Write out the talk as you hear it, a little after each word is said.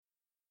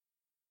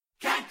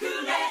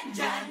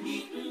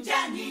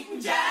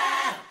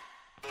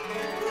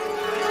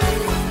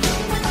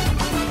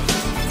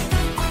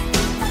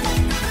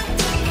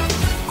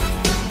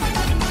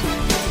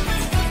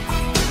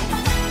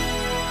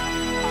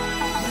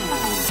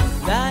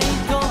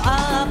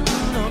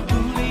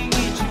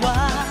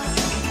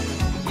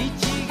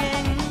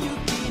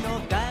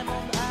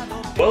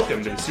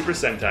Welcome to the Super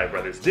Sentai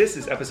Brothers. This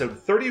is episode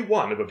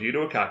 31 of A View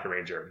to a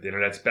Kakuranger, the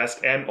internet's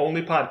best and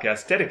only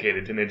podcast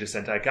dedicated to Ninja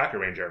Sentai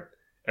Kakuranger.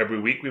 Every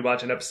week we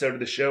watch an episode of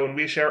the show and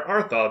we share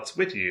our thoughts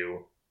with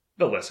you,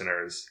 the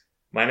listeners.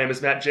 My name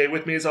is Matt J.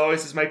 With me as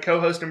always is my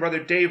co-host and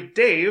brother Dave.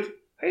 Dave,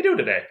 how you doing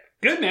today?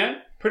 Good, man.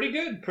 Pretty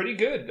good.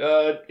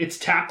 It's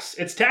tax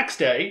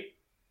day.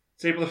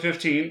 It's April the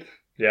 15th.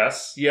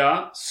 Yes.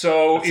 Yeah.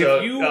 So if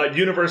you...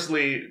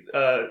 universally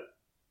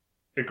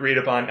agreed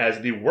upon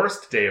as the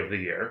worst day of the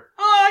year.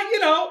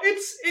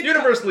 It's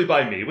universally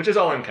by me, which is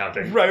all I'm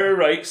counting.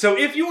 Right. So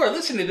if you are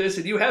listening to this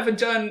and you haven't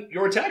done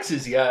your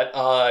taxes yet,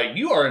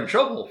 you are in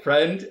trouble,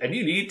 friend, and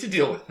you need to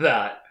deal with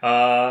that.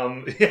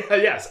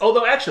 Yes.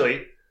 Although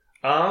actually,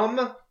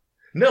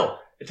 no.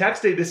 Tax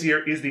day this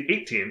year is the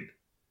 18th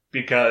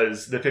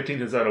because the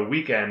 15th is on a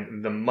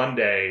weekend. The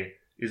Monday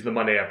is the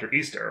Monday after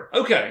Easter.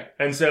 Okay.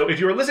 And so if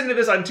you were listening to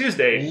this on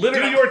Tuesday,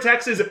 do your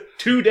taxes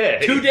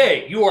today.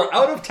 Today. You are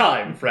out of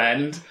time,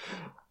 friend.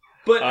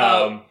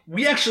 But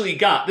we actually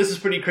got, this is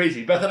pretty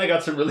crazy, Beth and I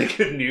got some really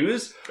good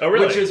news. Oh,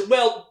 really? Which is,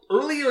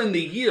 earlier in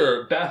the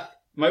year, Beth,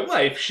 my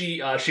wife, she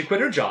quit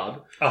her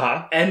job.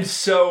 Uh-huh. And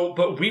so,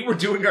 but we were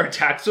doing our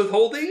tax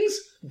withholdings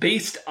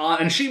based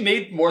on, and she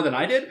made more than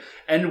I did,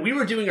 and we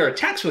were doing our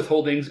tax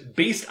withholdings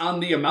based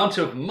on the amount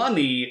of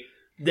money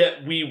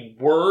that we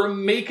were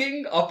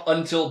making up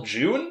until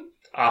June.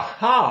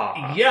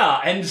 Aha.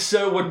 Yeah, and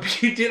so when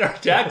we did our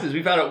taxes,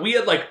 we found out we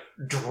had,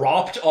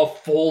 dropped a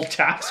full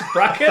tax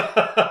bracket.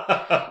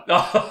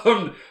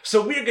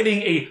 So we're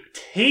getting a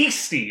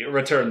tasty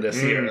return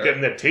this year.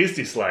 Getting that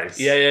tasty slice.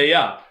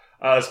 Yeah.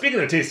 Speaking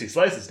of tasty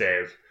slices,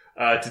 Dave,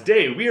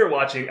 today we are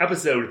watching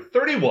episode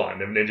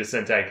 31 of Ninja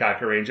Sentai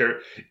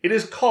Kakuranger. It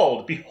is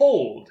called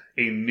Behold,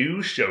 a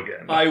New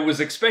Shogun. I was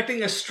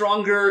expecting a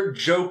stronger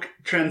joke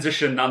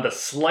transition on the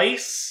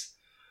slice.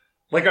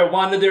 I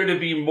wanted there to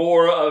be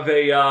more of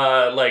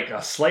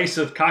a slice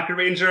of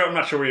Kakuranger. I'm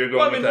not sure where you're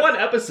going with that. One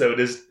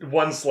episode is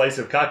one slice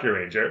of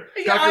Kakuranger.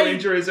 Yeah,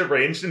 Kakuranger is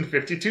arranged in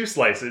 52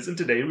 slices, and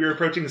today we are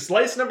approaching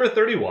slice number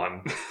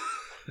 31.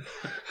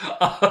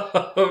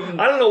 I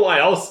don't know why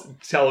else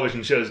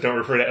television shows don't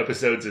refer to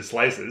episodes as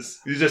slices.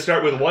 You just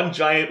start with one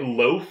giant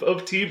loaf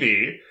of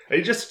TV, and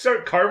you just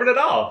start carving it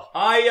off.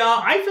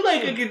 I feel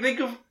like I can think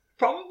of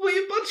probably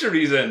a bunch of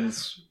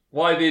reasons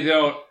why they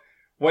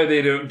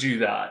don't do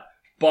that.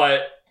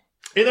 But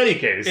in any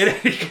case,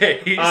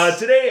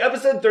 today,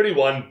 episode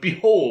 31,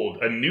 Behold,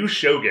 a New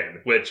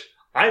Shogun, which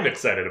I'm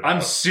excited about.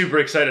 I'm super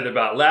excited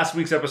about. Last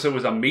week's episode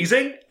was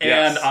amazing,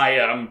 and I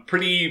am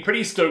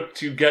pretty stoked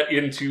to get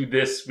into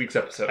this week's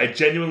episode. I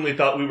genuinely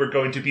thought we were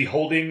going to be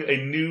beholding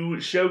a new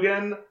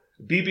Shogun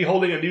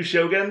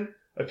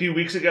a few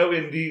weeks ago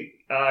in the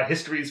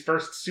history's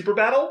first super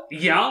battle.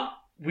 Yeah,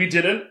 we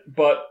didn't,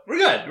 but we're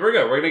good. We're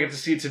going to get to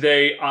see it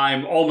today,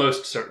 I'm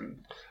almost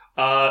certain.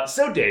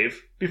 So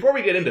Dave, before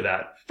we get into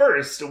that,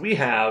 first we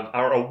have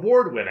our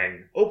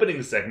award-winning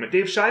opening segment.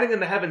 Dave, shining in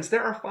the heavens,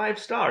 there are 5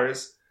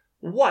 stars.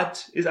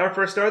 What is our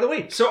first star of the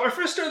week? So our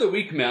first star of the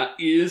week, Matt,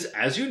 is,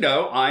 as you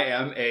know,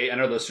 and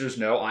our listeners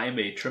know, I am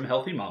a trim,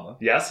 healthy mama.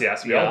 Yes,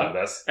 we all know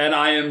this. And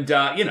I am,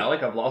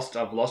 I've lost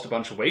a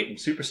bunch of weight. I'm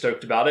super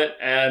stoked about it.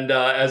 And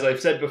as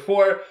I've said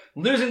before,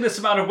 losing this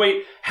amount of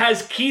weight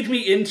has keyed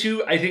me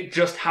into, I think,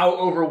 just how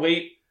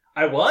overweight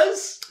I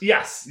was?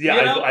 Yes.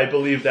 Yeah, I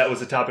believe that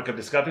was a topic of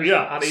discussion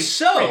on a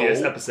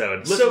previous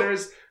episode.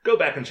 Listeners, go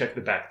back and check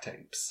the back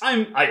tapes.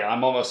 I'm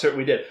almost certain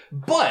we did.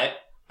 But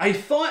I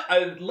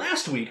thought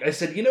last week, I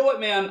said, you know what,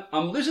 man?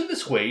 I'm losing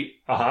this weight.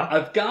 Uh-huh.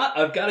 I've got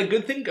a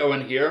good thing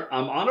going here.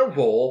 I'm on a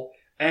roll.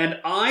 And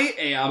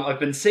I've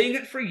been saying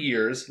it for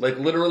years,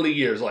 literally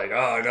years, I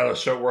gotta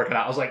start working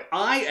out. I was like,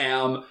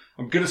 I'm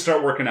gonna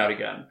start working out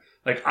again.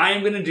 I am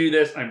going to do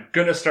this. I'm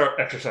going to start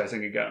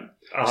exercising again.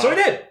 Uh-huh. So I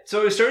did.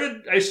 So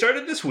I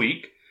started this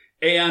week,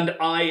 and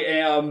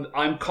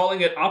I'm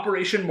calling it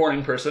Operation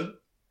Morning Person.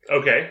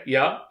 Okay.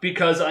 Yeah,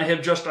 because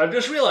I've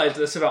just realized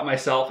this about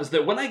myself, is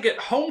that when I get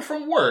home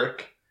from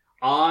work,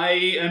 I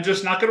am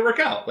just not going to work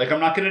out.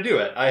 I'm not going to do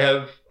it.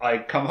 I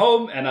come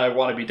home and I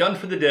want to be done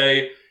for the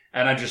day,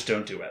 and I just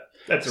don't do it.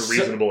 That's a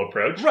reasonable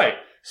approach. Right.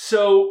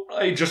 So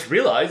I just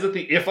realized that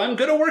if I'm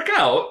going to work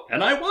out,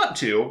 and I want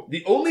to,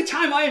 the only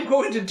time I am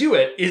going to do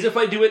it is if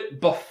I do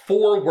it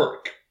before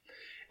work.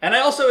 And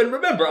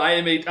remember,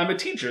 I'm a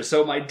teacher,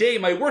 so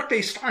my work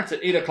day starts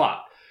at 8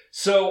 o'clock.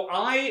 So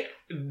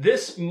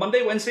this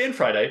Monday, Wednesday, and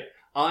Friday,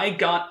 I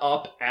got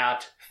up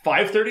at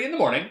 5:30 in the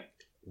morning.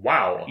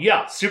 Wow.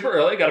 Yeah, super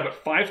early. I got up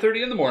at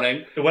 5:30 in the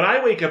morning. When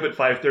I wake up at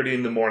 5:30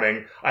 in the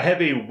morning, I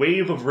have a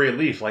wave of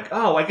relief,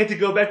 I get to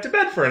go back to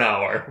bed for an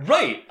hour.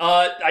 Right.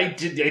 I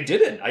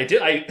didn't.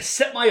 I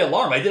set my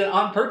alarm. I did it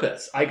on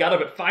purpose. I got up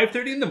at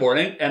 5:30 in the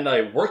morning, and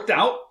I worked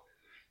out,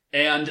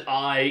 and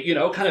I,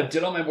 kind of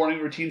did all my morning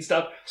routine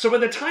stuff. So by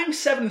the time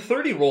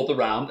 7:30 rolled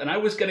around, and I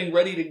was getting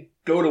ready to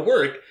go to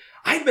work,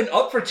 I'd been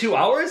up for 2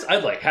 hours.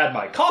 I'd had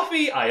my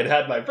coffee. I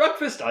had my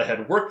breakfast. I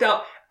had worked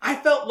out. I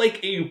felt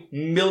like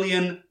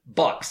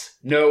 $1,000,000.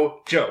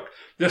 No joke.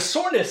 The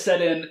soreness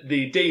set in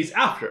the days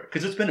after,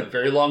 because it's been a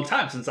very long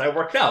time since I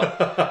worked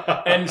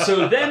out. And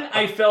so then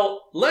I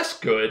felt less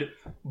good,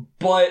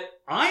 but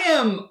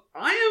I'm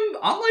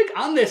like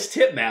on this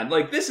tip, man.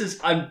 Like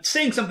I'm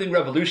saying something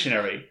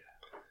revolutionary.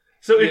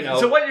 So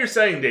what you're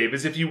saying, Dave,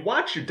 is if you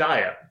watch your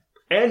diet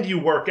and you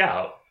work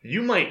out,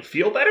 you might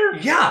feel better?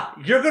 Yeah,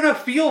 you're gonna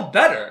feel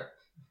better.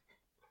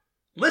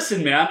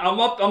 Listen, man,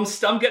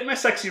 I'm getting my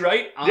sexy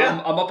right. I'm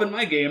up in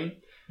my game.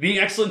 Being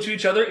excellent to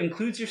each other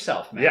includes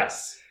yourself, man.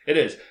 Yes. It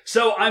is.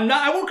 So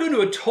I won't go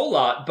into a whole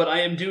lot, but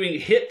I am doing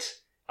HIIT,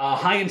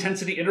 high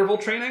intensity interval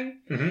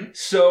training. Mm-hmm.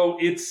 So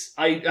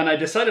I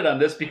decided on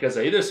this because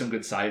A, there's some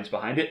good science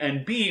behind it,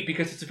 and B,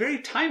 because it's very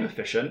time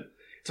efficient.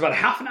 It's about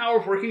half an hour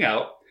of working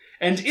out.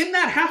 And in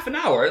that half an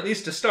hour, at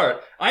least to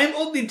start, I am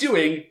only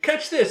doing,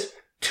 catch this,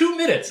 2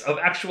 minutes of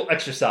actual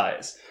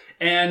exercise.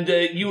 And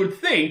you would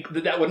think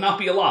that would not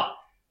be a lot.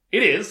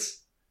 It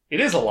is.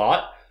 It is a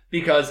lot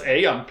because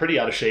A, I'm pretty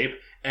out of shape,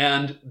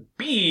 and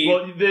B...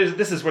 Well,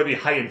 this is where the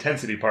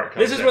high-intensity part comes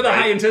in. This is where the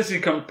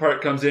high-intensity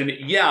part comes in.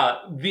 Yeah,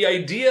 the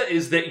idea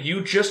is that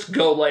you just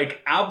go,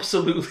 like,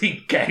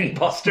 absolutely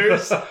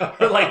gangbusters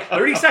for, like,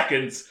 30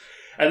 seconds,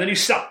 and then you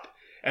stop.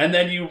 And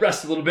then you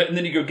rest a little bit, and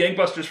then you go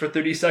gangbusters for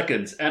 30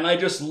 seconds. And I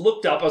just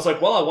looked up. I was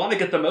like, well, I want to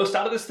get the most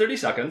out of this 30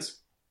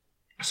 seconds.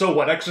 So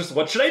what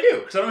should I do?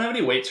 Because I don't have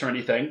any weights or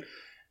anything.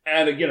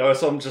 And,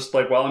 so I'm just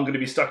like, well, I'm going to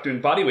be stuck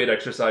doing body weight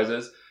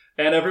exercises.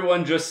 And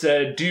everyone just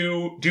said,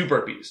 do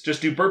burpees.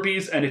 Just do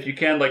burpees, and if you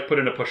can, like, put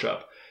in a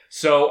push-up.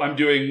 So I'm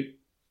doing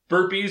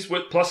burpees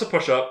plus a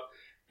push-up,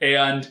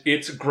 and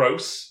it's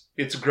gross.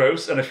 It's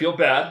gross, and I feel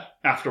bad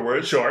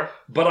afterwards. Sure.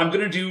 But I'm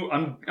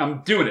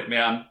doing it,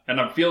 man.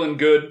 And I'm feeling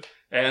good.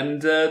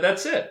 And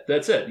that's it.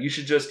 That's it. You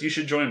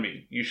should join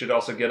me. You should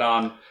also get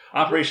on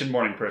Operation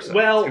Morning Person.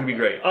 Well, it's gonna be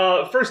great.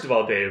 First of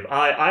all, Dave,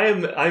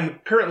 I'm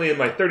currently in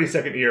my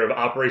 32nd year of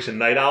Operation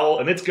Night Owl,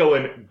 and it's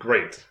going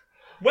great.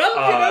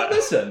 Well,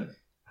 listen.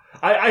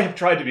 I have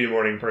tried to be a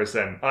morning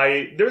person.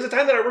 There was a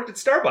time that I worked at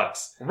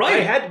Starbucks. Right.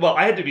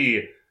 I had to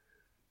be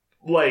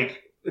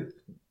like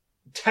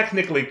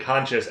technically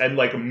conscious and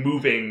like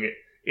moving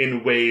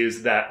in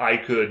ways that I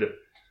could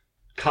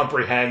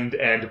comprehend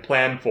and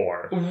plan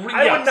for. Yes.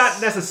 I would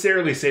not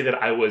necessarily say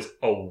that I was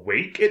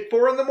awake at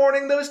 4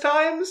 a.m. those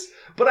times,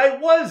 but I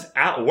was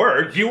at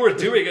work. You were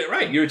doing it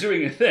right. You were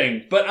doing a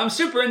thing. But I'm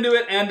super into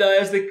it, and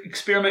as the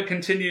experiment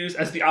continues,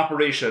 as the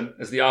operation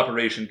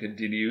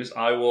continues,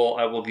 I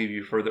will give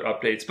you further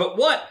updates. But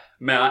what,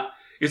 Matt,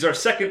 is our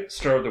second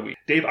star of the week?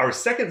 Dave, our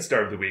second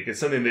star of the week is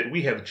something that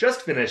we have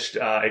just finished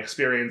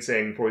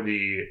experiencing for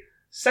the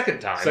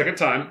second time,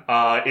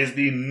 is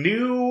the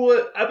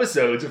new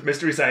episodes of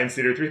Mystery Science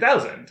Theater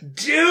 3000.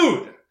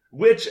 Dude!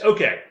 Which,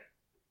 okay,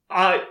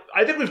 I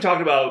think we've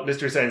talked about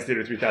Mystery Science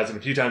Theater 3000 a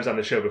few times on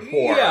the show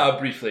before. Yeah,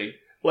 briefly.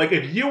 Like,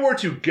 if you were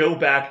to go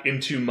back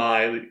into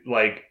my,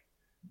 like,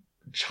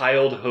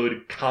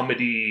 childhood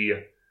comedy,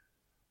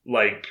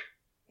 like,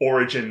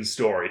 origin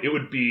story, it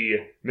would be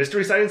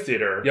Mystery Science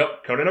Theater,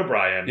 Yep. Conan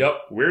O'Brien, Yep.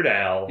 Weird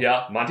Al,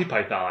 Yeah. Monty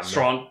Python.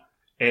 Strong.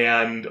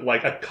 And,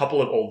 like, a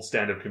couple of old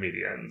stand-up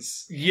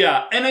comedians.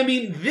 Yeah, and I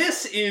mean,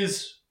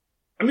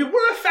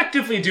 we're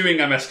effectively doing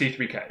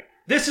MST3K.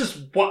 This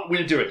is what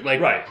we're doing. Like,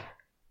 Right.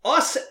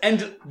 us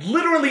and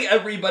literally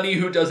everybody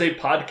who does a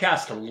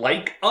podcast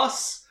like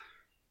us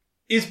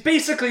is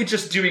basically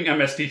just doing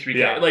MST3K.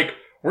 Yeah. Like,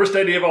 worst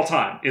idea of all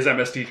time is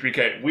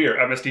MST3K. We are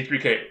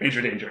MST3K.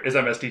 Major Danger is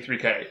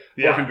MST3K.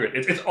 Yeah. Orphan Grid.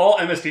 It's all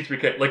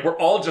MST3K. Like, we're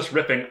all just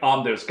riffing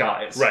on those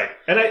guys. Right.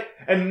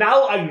 And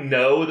now I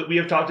know that we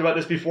have talked about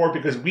this before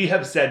because we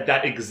have said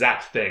that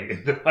exact thing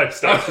in the 5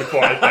 stars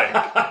before, I think.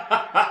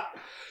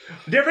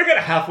 Do you ever get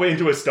halfway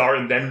into a star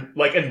and then,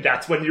 like, and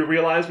that's when you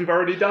realize we've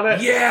already done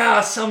it?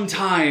 Yeah,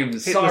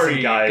 sometimes. Hey, Sorry,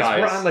 listen, guys.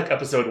 We're on, like,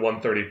 episode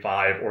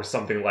 135 or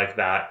something like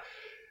that.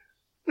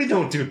 We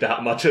don't do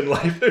that much in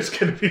life. There's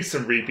going to be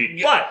some repeat.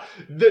 Yeah.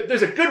 But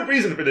there's a good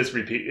reason for this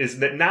repeat, is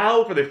that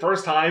now, for the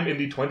first time in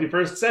the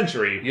 21st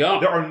century,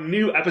 there are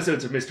new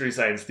episodes of Mystery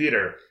Science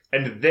Theater,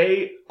 and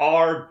they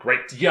are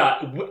great.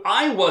 Yeah,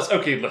 I was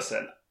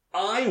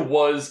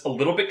a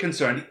little bit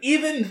concerned,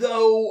 even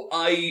though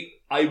I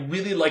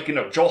really like,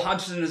 Joel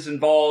Hodgson is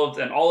involved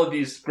and all of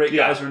these great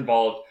guys are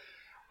involved.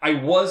 I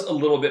was a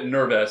little bit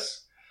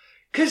nervous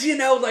because,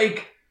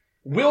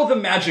 will the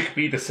magic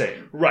be the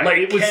same?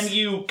 Right. Like, can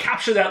you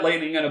capture that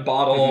lightning in a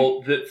bottle?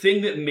 Mm-hmm. The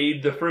thing that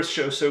made the first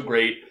show so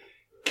great,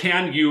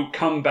 can you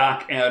come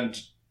back and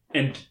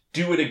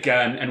do it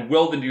again? And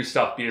will the new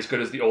stuff be as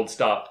good as the old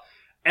stuff?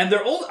 And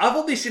I've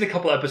only seen a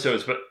couple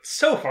episodes, but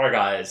so far,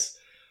 guys,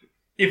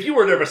 if you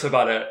were nervous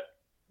about it,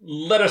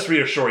 let us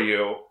reassure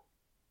you,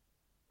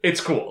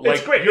 it's cool.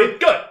 It's great. You're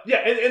good. Yeah,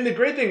 and the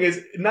great thing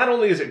is, not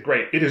only is it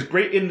great, it is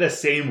great in the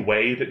same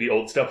way that the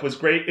old stuff was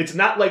great. It's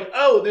not like,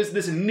 oh, there's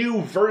this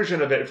new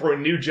version of it for a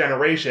new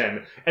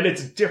generation, and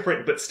it's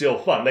different but still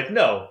fun. Like,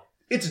 no,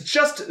 it's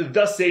just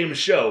the same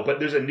show, but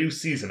there's a new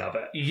season of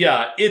it.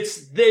 Yeah,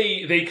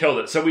 they killed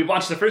it. So we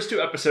watched the first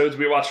 2 episodes.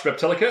 We watched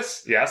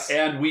Reptilicus. Yes.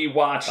 And we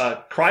watched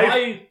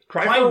Cry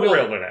for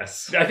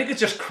Wilderness. I think it's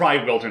just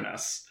Cry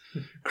Wilderness.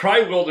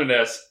 Cry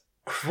Wilderness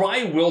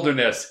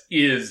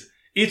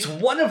it's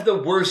one of the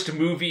worst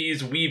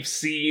movies we've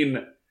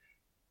seen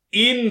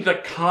in the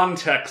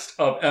context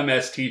of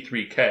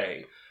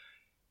MST3K.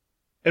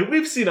 And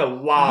we've seen a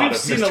lot of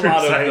Mystery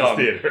Science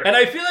Theater. And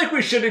I feel like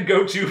we shouldn't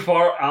go too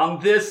far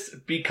on this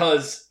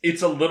because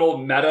it's a little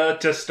meta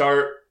to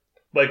start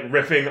like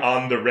riffing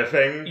on the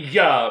riffing.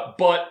 Yeah,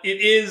 but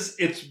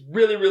it's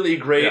really, really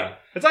great. Yeah.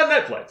 It's on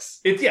Netflix.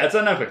 It's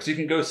on Netflix. You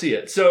can go see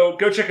it. So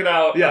go check it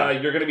out. Yeah.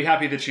 You're going to be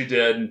happy that you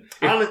did.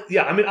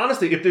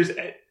 Honestly, if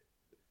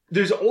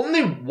there's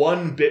only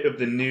one bit of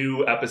the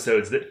new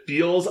episodes that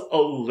feels a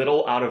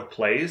little out of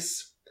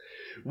place,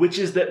 which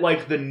is that,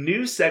 like, the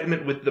new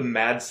segment with the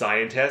mad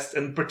scientist,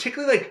 and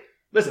particularly, like,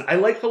 listen, I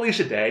like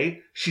Felicia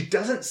Day. She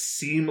doesn't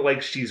seem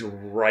like she's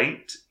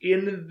right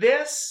in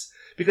this,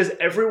 because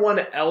everyone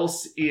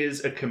else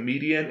is a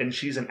comedian and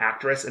she's an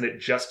actress, and it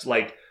just,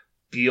 like,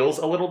 feels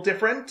a little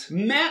different.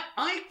 Matt,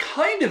 I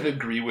kind of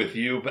agree with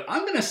you, but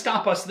I'm going to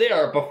stop us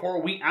there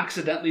before we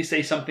accidentally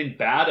say something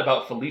bad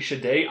about Felicia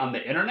Day on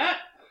the internet.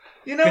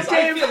 You know, Dave,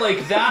 I feel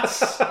like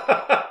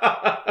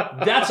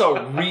that's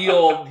a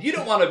real. You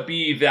don't want to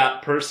be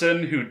that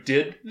person who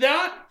did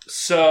that.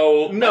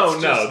 So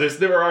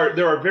there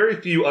are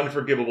very few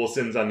unforgivable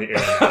sins on the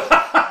internet.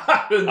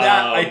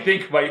 That I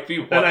think might be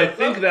one. And I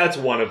think that's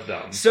one of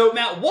them. So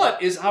Matt,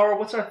 what's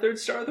our third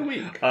star of the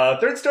week?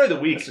 Third star of the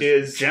week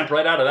is jump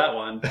right out of that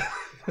one.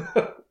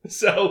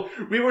 So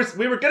we were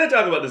going to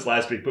talk about this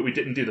last week, but we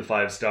didn't do the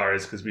 5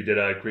 stars because we did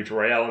a Creature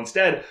Royale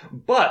instead.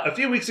 But a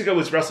few weeks ago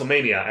was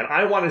WrestleMania, and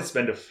I wanted to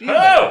spend a few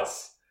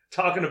minutes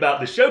talking about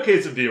the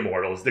Showcase of the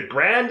Immortals, the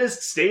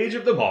grandest stage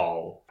of them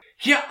all.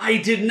 Yeah, I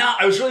did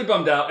not. I was really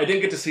bummed out. I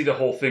didn't get to see the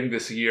whole thing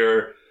this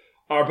year.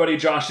 Our buddy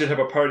Josh did have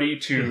a party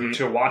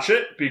to watch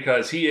it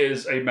because he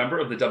is a member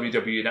of the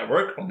WWE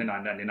Network, only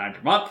 $9.99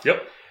 per month.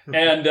 Yep.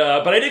 And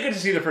but I did get to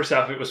see the first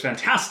half. It was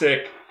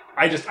fantastic.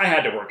 I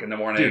had to work in the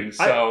morning. Dude,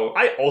 so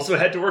I also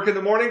had to work in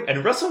the morning,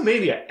 and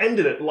WrestleMania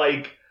ended at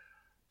like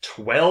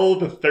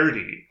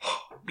 12:30.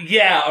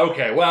 Yeah,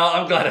 okay. Well,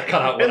 I'm glad I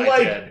cut out what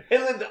I did.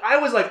 And then I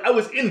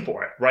was in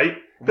for it, right?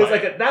 Because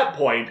like at that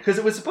point, because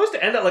it was supposed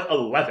to end at like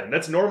 11.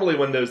 That's normally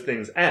when those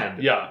things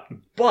end. Yeah.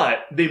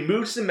 But they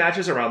moved some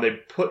matches around. They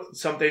put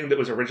something that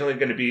was originally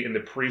going to be in the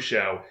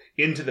pre-show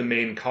into the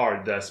main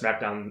card, the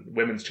SmackDown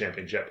Women's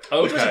Championship,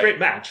 which was a great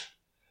match.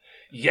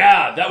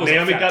 Yeah, that was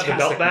Naomi a fantastic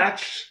got the belt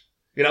back.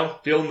 You know,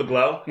 feeling the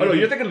glow. Oh, no,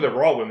 you're thinking of the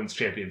Raw Women's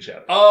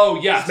Championship. Oh,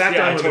 yes.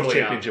 SmackDown Women's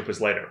Championship was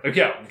later.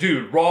 Yeah,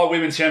 dude, Raw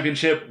Women's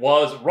Championship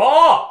was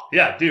Raw!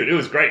 Yeah, dude, it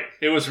was great.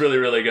 It was really,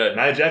 really good.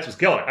 Nia Jax was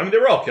killing it. I mean, they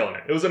were all killing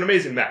it. It was an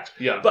amazing match.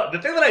 Yeah. But the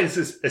thing that I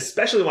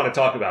especially want to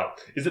talk about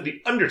is that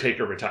The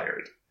Undertaker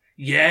retired.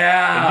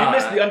 Yeah. And you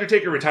missed The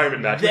Undertaker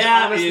retirement match, which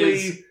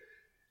honestly,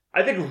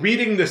 I think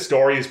reading the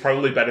story is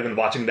probably better than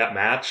watching that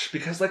match,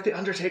 because, like, The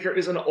Undertaker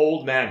is an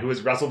old man who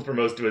has wrestled for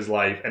most of his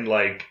life, and,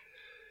 like,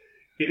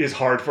 it is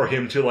hard for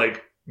him to,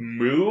 like,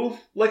 move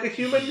like a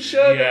human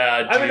should.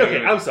 Yeah, dude. I mean,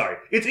 okay, I'm sorry.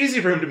 It's easy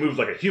for him to move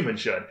like a human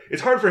should.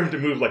 It's hard for him to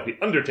move like The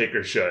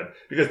Undertaker should,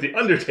 because The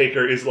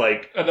Undertaker is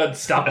like an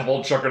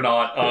unstoppable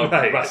juggernaut of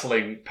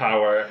wrestling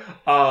power.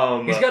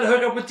 He's got to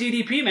hook up with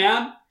DDP,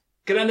 man.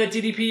 Get on that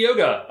DDP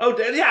yoga. Oh,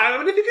 yeah, I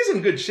mean, I think he's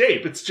in good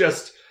shape. It's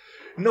just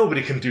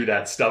nobody can do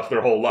that stuff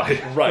their whole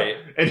life. Right.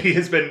 And he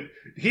has been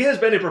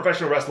a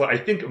professional wrestler, I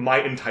think,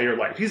 my entire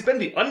life. He's been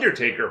The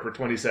Undertaker for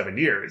 27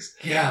 years.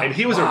 Yeah. And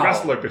he was a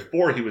wrestler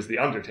before he was The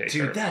Undertaker.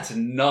 Dude, that's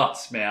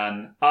nuts,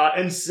 man.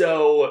 And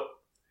so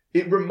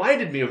it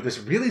reminded me of this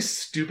really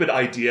stupid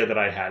idea that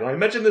I had. And I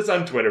mentioned this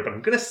on Twitter, but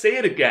I'm going to say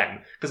it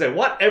again because I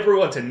want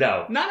everyone to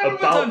know. Not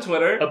everyone's on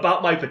Twitter.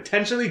 About my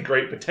potentially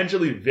great,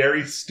 potentially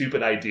very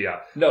stupid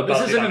idea. No,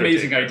 this is an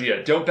amazing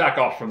idea. Don't back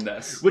off from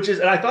this. Which is,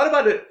 and I thought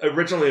about it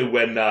originally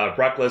when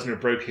Brock Lesnar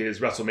broke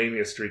his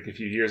WrestleMania streak a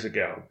few years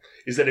ago,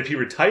 is that if he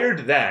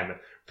retired then,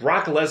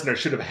 Brock Lesnar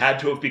should have had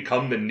to have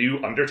become the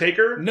new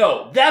Undertaker.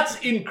 No, that's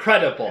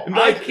incredible.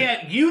 I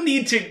can't. You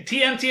need to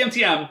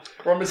TM,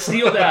 or I'm going to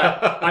steal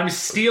that. I'm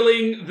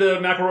stealing the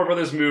McElroy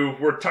Brothers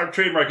move. We're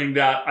trademarking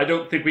that. I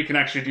don't think we can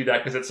actually do that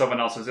because it's someone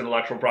else's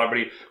intellectual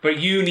property. But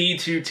you need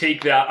to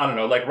take that, I don't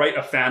know, like write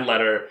a fan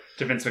letter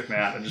to Vince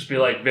McMahon and just be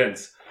like,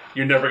 Vince,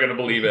 you're never going to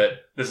believe it.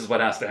 This is what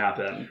has to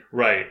happen.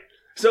 Right.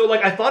 So,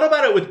 like, I thought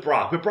about it with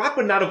Brock, but Brock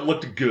would not have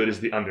looked good as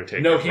The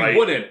Undertaker. No, he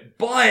wouldn't.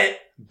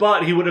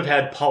 But he would have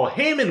had Paul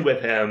Heyman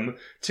with him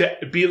to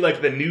be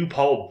like the new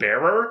Paul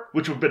Bearer,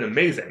 which would have been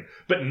amazing.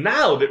 But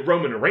now that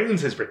Roman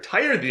Reigns has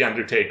retired The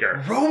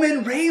Undertaker,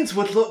 Roman Reigns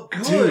would look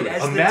good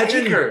as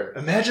the Taker.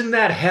 Imagine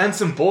that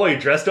handsome boy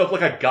dressed up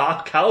like a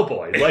goth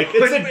cowboy. Like,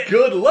 it's a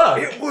good look.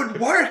 It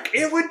would work.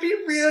 It would be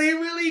really,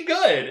 really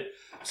good.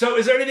 So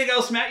is there anything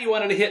else, Matt, you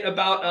wanted to hit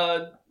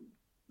about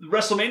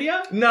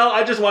WrestleMania? No,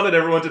 I just wanted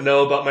everyone to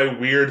know about my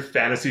weird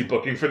fantasy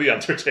booking for The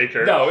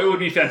Undertaker. No, it would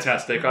be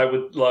fantastic. I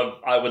would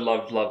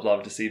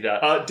love to see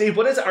that. Dave,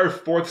 what is our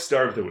 4th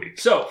star of the week?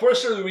 So, 4th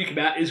star of the week,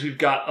 Matt, is we've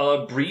got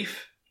a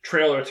brief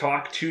trailer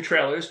talk. 2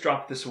 trailers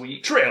dropped this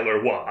week.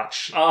 Trailer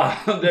watch.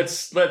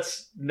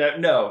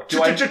 No.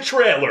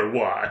 Trailer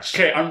watch.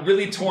 Okay, I'm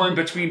really torn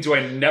between do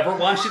I never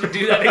want you to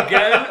do that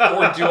again,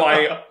 or do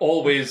I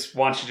always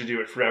want you to do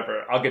it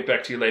forever? I'll get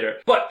back to you later.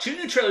 But 2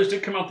 new trailers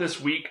did come out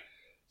this week.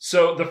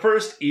 So the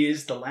first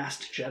is The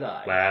Last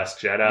Jedi.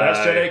 Last Jedi.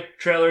 Last Jedi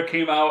trailer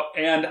came out,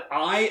 and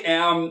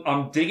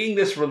I'm digging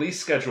this release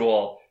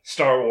schedule,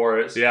 Star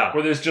Wars. Yeah.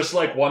 Where there's just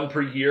like one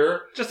per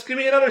year. Just give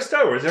me another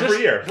Star Wars every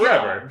year.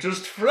 Forever. Yeah,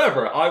 just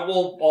forever. I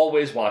will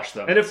always watch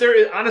them. And if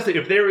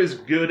they're as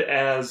good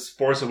as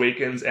Force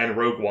Awakens and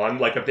Rogue One,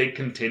 like if they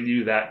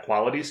continue that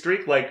quality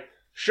streak, like,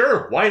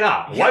 sure, why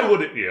not? Yeah. Why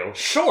wouldn't you?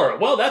 Sure.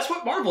 Well, that's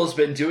what Marvel's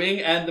been doing,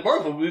 and the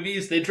Marvel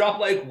movies, they drop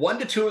like 1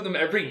 to 2 of them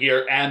every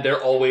year, and they're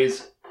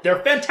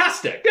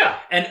fantastic. Yeah.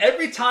 And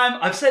every time,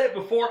 I've said it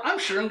before, I'm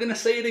sure I'm going to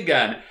say it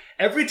again.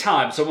 Every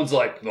time someone's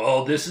like,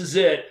 oh, this is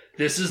it.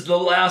 This is the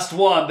last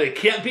one. They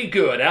can't be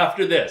good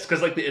after this.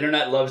 Because like the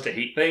internet loves to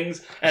hate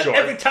things. And Sure.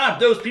 Every time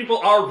those people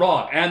are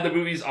wrong. And the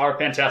movies are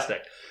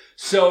fantastic.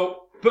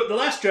 So, but The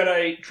Last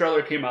Jedi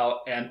trailer came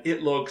out and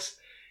it looks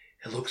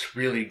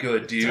really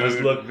good, dude. It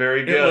does look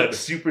very It good. looks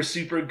super,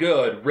 super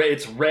good.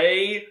 It's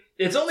Rey.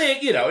 It's only,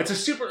 it's a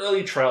super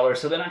early trailer,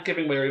 so they're not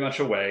giving very much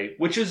away,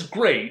 which is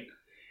great.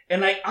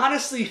 And I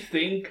honestly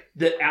think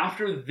that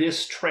after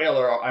this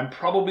trailer, I'm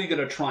probably going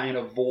to try and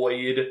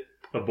avoid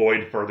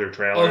further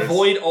trailers.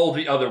 Avoid all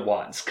the other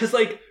ones. Because,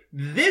 like,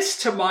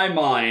 this, to my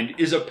mind,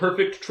 is a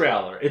perfect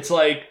trailer. It's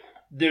like,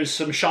 there's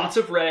some shots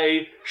of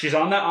Rey. She's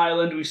on that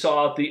island we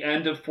saw at the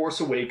end of Force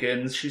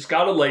Awakens. She's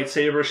got a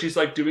lightsaber. She's,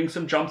 like, doing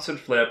some jumps and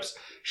flips.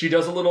 She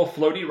does a little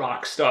floaty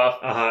rock stuff.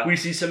 Uh-huh. We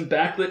see some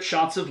backlit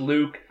shots of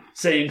Luke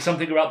saying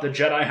something about the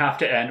Jedi have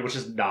to end, which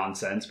is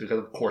nonsense, because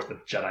of course the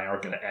Jedi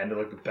aren't going to end. They're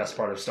like the best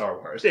part of Star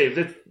Wars.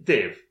 Dave,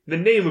 the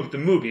name of the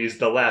movie is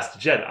The Last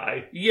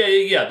Jedi.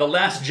 Yeah. The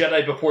Last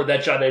Jedi before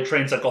that Jedi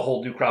trains like a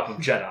whole new crop of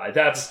Jedi.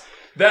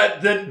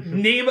 The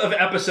name of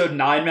episode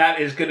 9,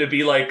 Matt, is going to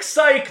be like,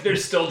 psych,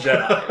 there's still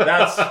Jedi.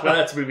 That's what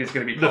that movie's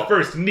going to be called. The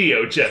first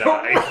Neo Jedi.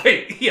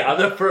 Right, yeah,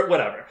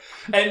 whatever.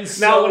 And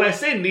so, now, when I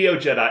say Neo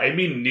Jedi, I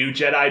mean new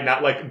Jedi,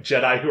 not like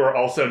Jedi who are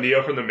also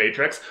Neo from the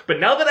Matrix. But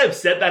now that I've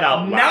said that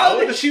out loud...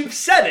 Now that you've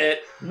said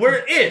it,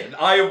 we're in.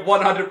 I am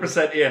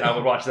 100% in. I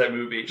would watch that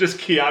movie. Just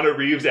Keanu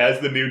Reeves as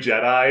the new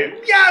Jedi.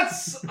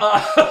 Yes!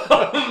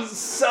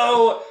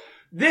 So,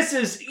 this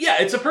is...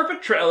 Yeah, it's a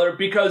perfect trailer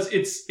because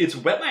it's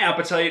whet my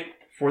appetite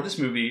for this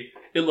movie.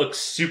 It looks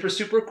super,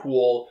 super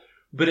cool,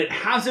 but it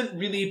hasn't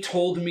really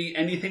told me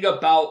anything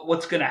about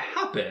what's going to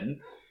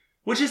happen,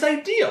 which is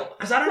ideal,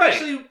 because I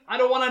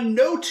don't want to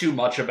know too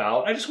much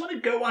about. I just want to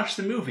go watch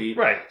the movie.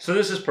 Right. So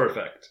this is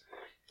perfect.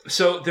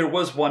 So there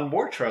was one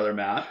more trailer,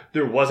 Matt.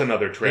 There was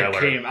another trailer. It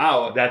came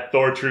out. That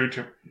Thor True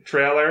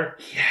trailer.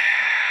 Yeah.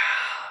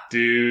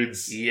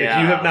 Dudes. Yeah.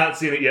 If you have not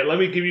seen it yet, let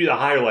me give you the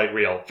highlight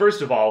reel.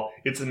 First of all,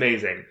 it's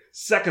amazing.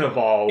 Second of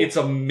all... It's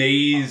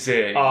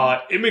amazing.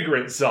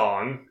 Immigrant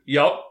Song.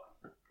 Yup.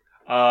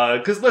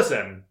 Because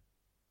listen...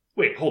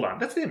 Wait, hold on.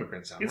 That's the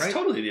Immigrant Song, It's right?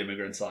 totally the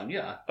Immigrant Song,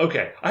 yeah.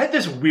 Okay. I had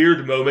this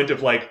weird moment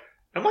of like,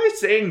 am I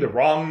saying the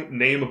wrong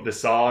name of the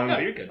song? No,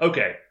 you're good.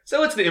 Okay.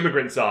 So it's the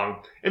Immigrant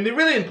Song. And the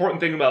really important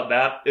thing about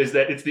that is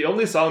that it's the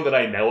only song that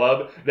I know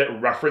of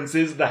that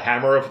references the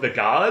Hammer of the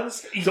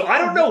Gods. So I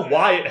don't know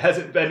why it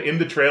hasn't been in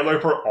the trailer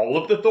for all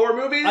of the Thor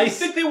movies. I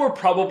think they were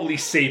probably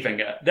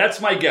saving it.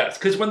 That's my guess.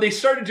 Because when they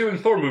started doing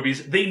Thor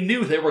movies, they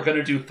knew they were going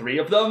to do 3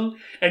 of them.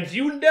 And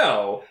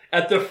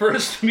at the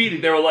first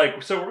meeting, they were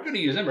like, so we're going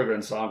to use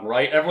Immigrant Song,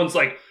 right? Everyone's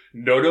like,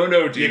 no,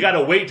 dude. You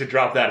gotta wait to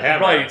drop that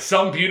hammer. Right.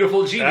 Some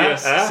beautiful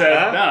genius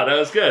said, no, that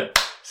was good.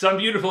 Some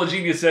beautiful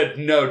genius said,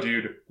 no,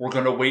 dude, we're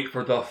going to wait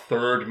for the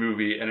 3rd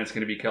movie and it's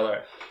going to be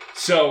killer.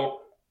 So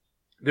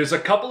there's a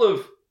couple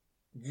of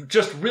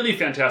just really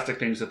fantastic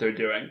things that they're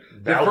doing.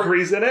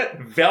 Valkyrie's in it?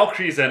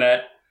 Valkyrie's in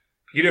it.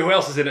 You know who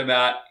else is in it,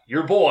 Matt?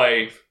 Your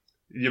boy.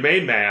 Your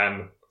main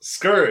man.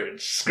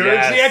 Scourge. Scourge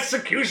Yes. the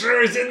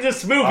Executioner is in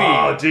this movie.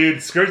 Oh,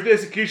 dude. Scourge the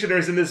Executioner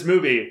is in this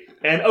movie.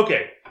 And,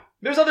 okay,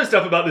 there's other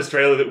stuff about this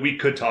trailer that we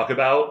could talk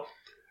about.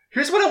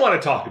 Here's what I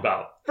want to talk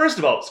about. First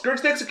of all,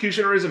 Scourge the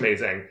Executioner is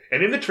amazing.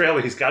 And in the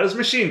trailer, he's got his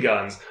machine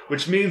guns,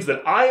 which means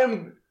that I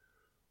am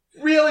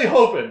really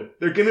hoping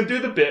they're going to do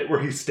the bit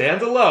where he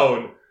stands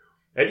alone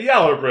at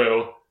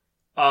Yallerbrew.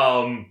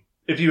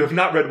 If you have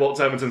not read Walt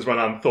Simonson's run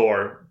on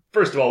Thor,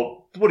 first of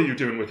all, what are you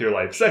doing with your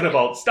life? Second of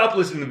all, stop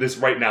listening to this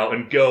right now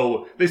and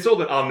go. They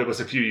sold an omnibus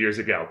a few years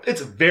ago.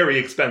 It's very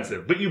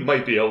expensive, but you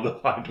might be able to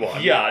find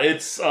one. Yeah,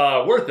 it's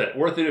worth it.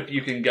 Worth it if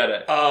you can get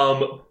it.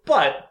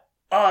 But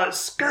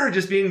Scourge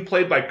is being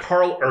played by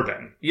Carl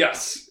Urban.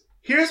 Yes.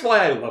 Here's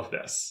why I love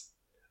this.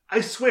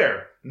 I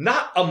swear,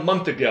 not a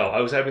month ago,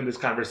 I was having this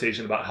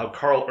conversation about how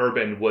Carl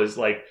Urban was,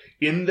 like,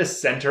 in the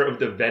center of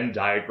the Venn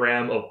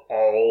diagram of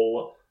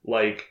all,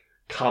 like,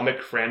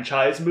 comic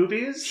franchise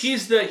movies.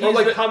 He's or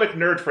like comic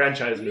nerd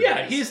franchise movies.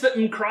 Yeah, he's the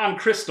M'Kraan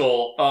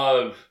Crystal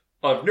of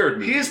nerd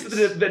movies.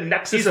 He's the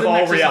nexus of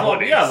all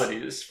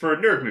realities for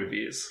nerd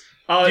movies.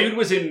 Dude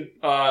was in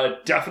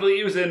definitely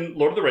he was in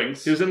Lord of the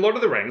Rings. He was in Lord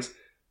of the Rings.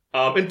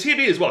 In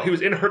TV as well. He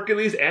was in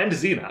Hercules and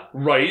Xena.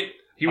 Right.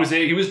 He was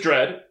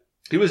Dredd.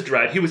 He was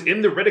Dredd. He was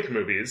in the Riddick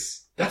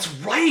movies. That's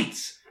right.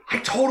 I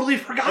totally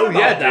forgot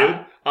about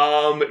that.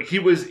 Dude. He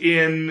was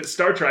in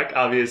Star Trek,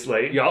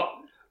 obviously. Yup.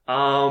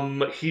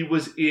 He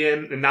was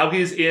and now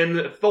he's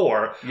in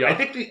Thor. Yep. I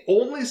think the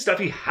only stuff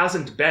he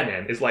hasn't been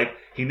in is like,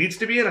 he needs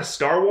to be in a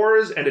Star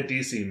Wars and a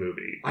DC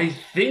movie. I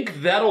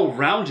think that'll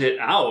round it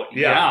out.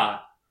 Yeah.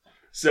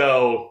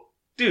 So,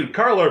 dude,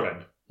 Carl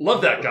Urban.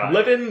 Love that guy.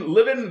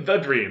 Living the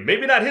dream.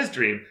 Maybe not his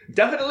dream.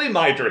 Definitely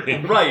my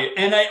dream. Right.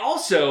 And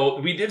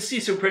we did see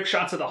some quick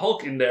shots of the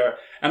Hulk in there,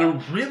 and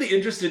I'm really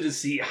interested to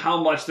see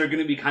how much they're going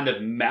to be kind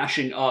of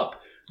mashing up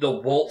the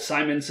Walt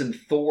Simonson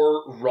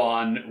Thor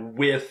run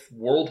with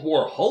World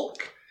War Hulk.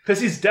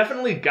 Because he's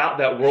definitely got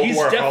that World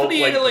War Hulk. He's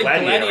definitely into like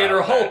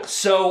Gladiator Hulk. Outfit.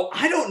 So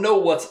I don't know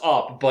what's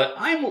up, but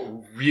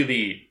I'm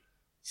really...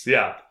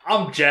 Yeah.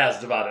 I'm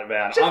jazzed about it,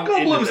 man. Jeff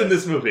Goldblum's in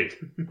this movie.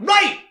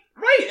 Right!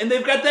 And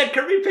they've got that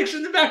curvy picture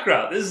in the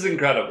background. This is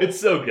incredible. It's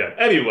so good.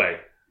 Anyway,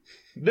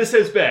 this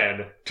has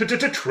been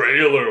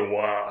Trailer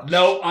Watch.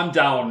 No, I'm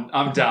down.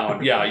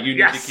 Yeah, you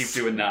need to keep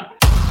doing that.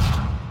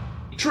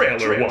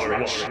 Trailer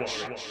Watch.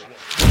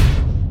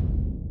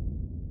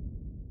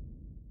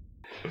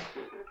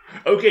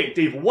 Okay,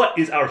 Dave, what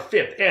is our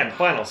fifth and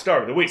final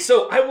star of the week?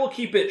 So I will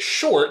keep it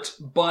short,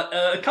 but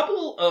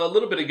a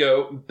little bit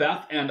ago,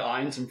 Beth and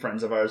I and some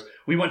friends of ours,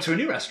 we went to a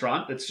new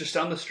restaurant that's just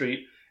down the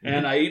street,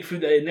 and I ate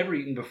food that I had never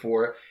eaten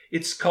before.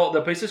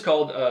 The place is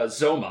called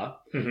Zoma,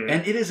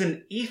 and it is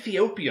an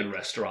Ethiopian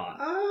restaurant.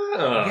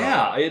 Oh.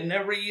 Yeah, I had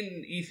never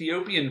eaten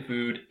Ethiopian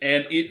food,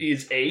 and it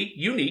is A,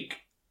 unique,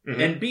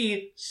 and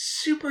B,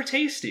 super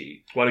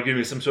tasty. Want to give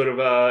me some sort of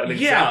an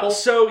example? Yeah,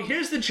 so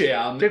here's the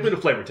jam. Take me to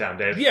Flavor Town,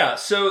 Dave. Yeah,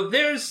 so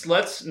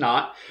let's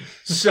not.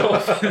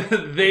 So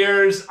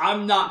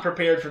I'm not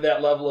prepared for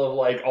that level of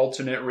like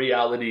alternate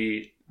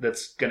reality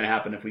that's going to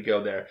happen if we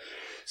go there.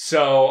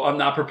 So I'm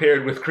not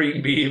prepared with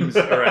cream beans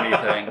or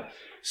anything.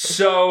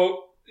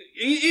 So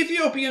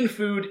Ethiopian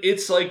food,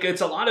 it's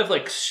a lot of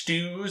like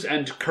stews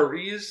and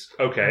curries.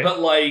 Okay. But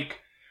like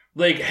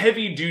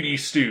heavy duty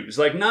stews,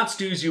 like not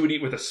stews you would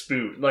eat with a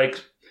spoon,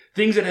 like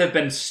things that have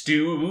been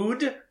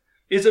stewed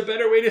is a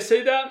better way to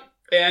say that.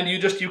 And you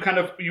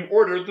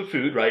order the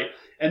food, right?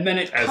 And then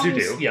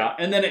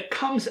and then it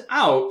comes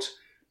out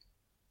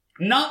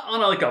not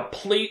on a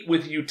plate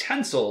with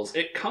utensils.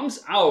 It comes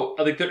out,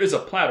 like there is a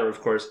platter, of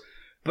course,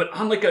 but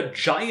on like a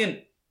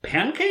giant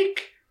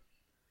pancake.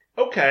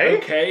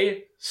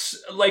 Okay.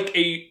 Like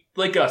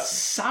a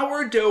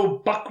sourdough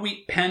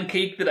buckwheat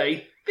pancake that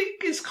I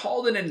think is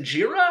called an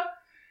injera.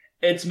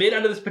 It's made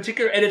out of this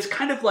particular, and it's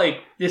kind of like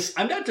this.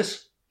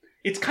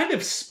 It's kind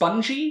of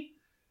spongy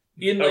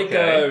in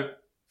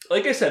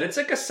like I said, it's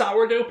like a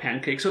sourdough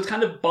pancake, so it's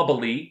kind of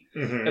bubbly,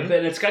 and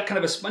then it's got kind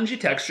of a spongy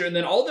texture, and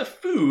then all the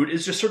food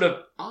is just sort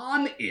of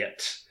on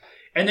it,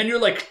 and then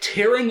you're like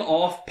tearing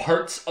off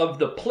parts of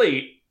the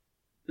plate,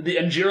 the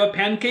injera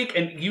pancake,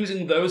 and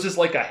using those as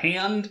like a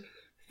hand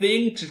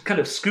thing to kind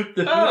of scoop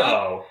the food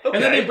up. Okay.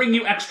 And then they bring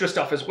you extra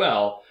stuff as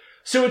well.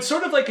 So it's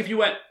sort of like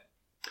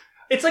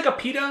it's like a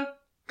pita,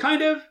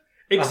 kind of,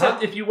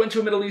 except if you went to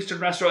a Middle Eastern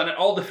restaurant and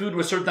all the food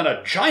was served on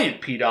a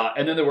giant pita,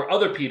 and then there were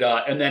other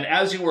pita, and then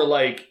as you were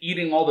like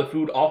eating all the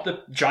food off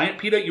the giant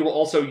pita, you were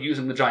also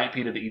using the giant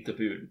pita to eat the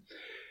food.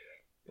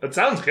 That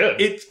sounds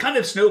good. It kind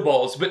of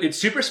snowballs, but it's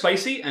super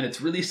spicy and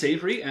it's really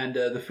savory, and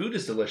the food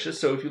is delicious.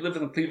 So if you live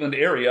in the Cleveland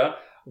area,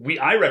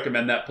 I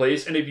recommend that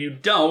place. And if you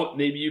don't,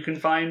 maybe you can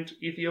find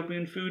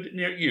Ethiopian food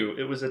near you.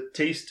 It was a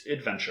taste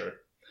adventure.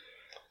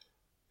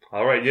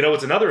 All right, you know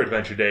what's another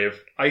adventure,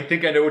 Dave? I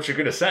think I know what you're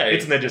going to say.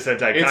 It's Ninja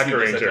Sentai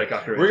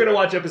Kakuranger. We're going to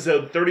watch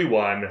episode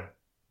 31,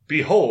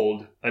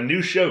 Behold, a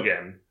New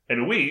Shogun,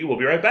 and we will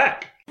be right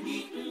back.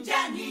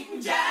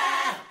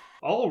 Ninja.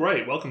 All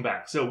right, welcome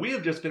back. So we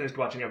have just finished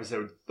watching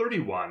episode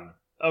 31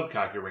 of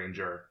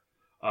Kakuranger.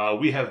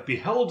 We have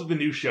beheld the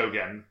new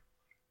Shogun.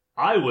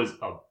 I was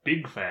a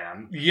big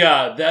fan.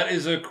 Yeah,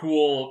 that's a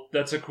cool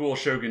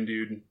Shogun,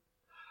 dude.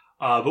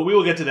 But we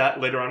will get to that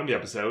later on in the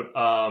episode.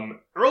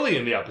 Early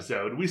in the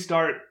episode, we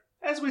start,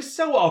 as we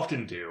so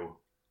often do,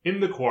 in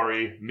the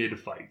quarry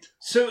mid-fight.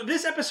 So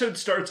this episode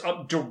starts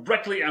up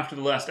directly after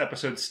the last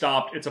episode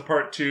stopped. It's a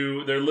part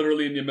 2. They're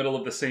literally in the middle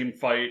of the same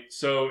fight.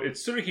 So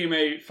it's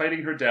Tsuruhime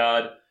fighting her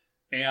dad,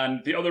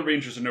 and the other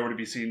rangers are nowhere to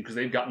be seen because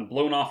they've gotten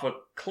blown off a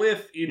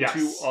cliff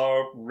into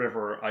a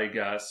river, I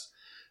guess.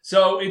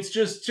 So it's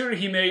just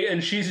Tsuruhime,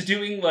 and she's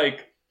doing,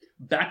 like,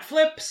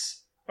 backflips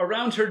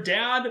around her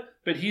dad,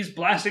 but he's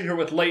blasting her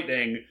with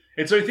lightning.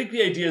 And so I think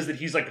the idea is that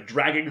he's, like,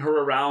 dragging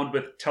her around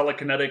with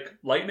telekinetic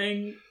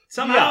lightning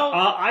somehow.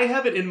 Yeah, I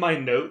have it in my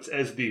notes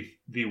as the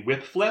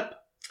whip flip.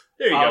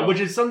 There you go.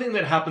 Which is something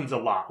that happens a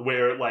lot,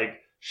 where,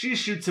 like, She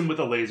shoots him with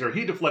a laser.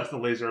 He deflects the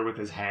laser with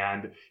his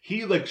hand.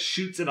 He, like,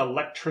 shoots an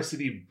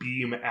electricity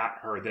beam at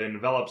her that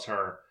envelops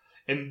her.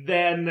 And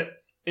then,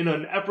 in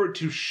an effort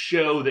to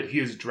show that he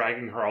is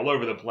dragging her all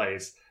over the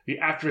place, the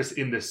actress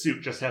in the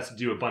suit just has to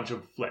do a bunch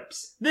of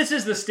flips. This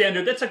is the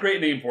standard. That's a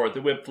great name for it,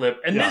 the whip flip.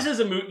 And this is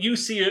a move, you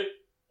see it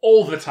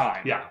all the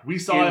time. Yeah, we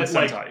saw it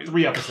like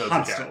 3 episodes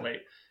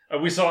constantly.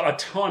 ago. We saw a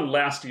ton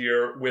last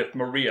year with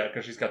Maria,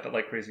 because she's got that,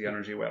 like, crazy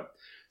energy whip.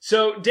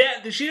 So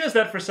Dad, she does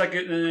that for a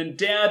second, and then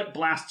Dad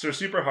blasts her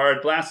super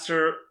hard, blasts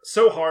her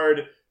so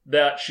hard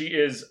that she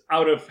is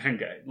out of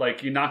Henge. Like,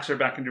 he knocks her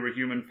back into her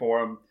human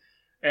form,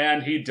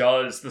 and he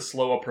does the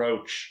slow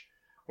approach,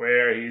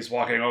 where he's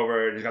walking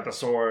over, and he's got the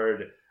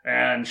sword,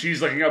 and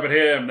she's looking up at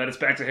him, then it's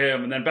back to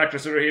him, and then back to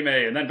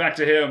Tsuruhime, and then back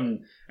to him,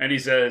 and he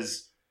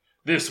says,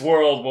 "This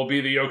world will be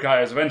the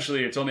yokais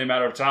eventually, it's only a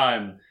matter of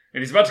time,"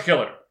 and he's about to kill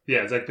her.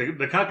 Yeah, it's like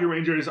the Kaku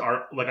Rangers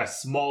are like a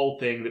small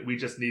thing that we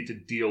just need to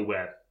deal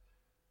with.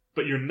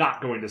 But you're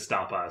not going to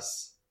stop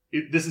us.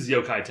 This is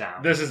Yokai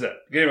Town. This is it.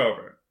 Game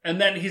over. And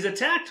then he's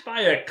attacked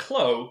by a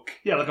cloak.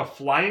 Yeah, like a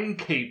flying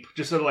cape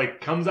just sort of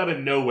like comes out of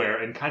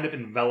nowhere and kind of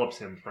envelops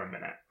him for a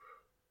minute.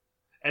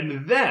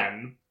 And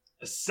then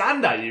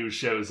Sandayu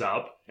shows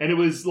up, and it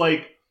was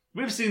like,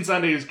 we've seen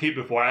Sandayu's cape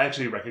before. I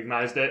actually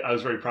recognized it. I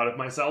was very proud of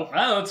myself.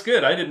 Oh, that's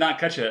good. I did not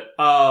catch it.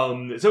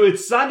 So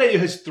it's Sandayu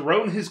has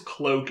thrown his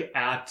cloak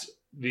at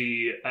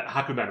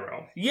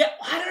Hakumenro. Yeah,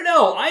 I don't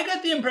know. I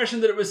got the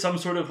impression that it was some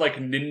sort of like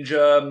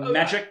ninja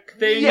magic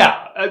thing.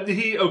 Yeah,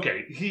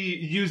 he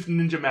used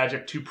ninja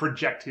magic to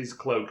project his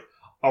cloak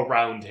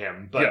around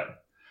him.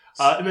 But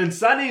and then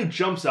Sandayu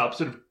jumps up,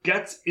 sort of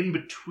gets in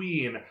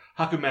between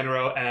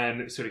Hakumenro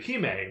and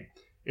Tsuruhime,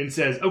 and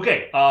says,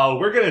 "Okay,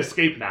 we're gonna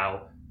escape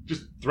now."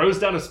 Just throws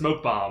down a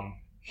smoke bomb.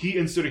 He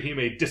and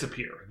Tsuruhime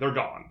disappear. They're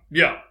gone.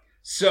 Yeah.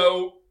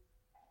 So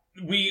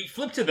we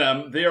flip to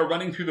them. They are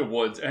running through the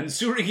woods, and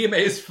Tsuruhime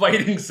is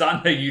fighting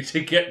Sandayu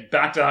to get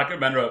back to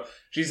Hakumenro.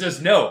 She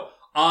says, "No,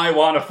 I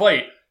want to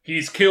fight.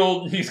 He's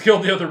killed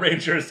the other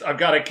Rangers. I've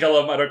got to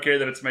kill him. I don't care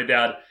that it's my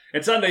dad."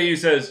 And Sandayu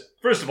says,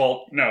 "First of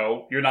all,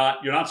 no, you're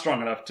not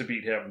strong enough to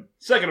beat him.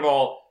 Second of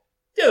all,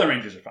 the other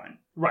Rangers are fine."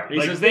 Right.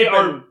 He says they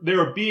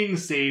are being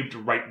saved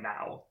right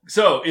now.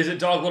 So, is it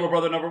Dog Little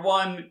Brother number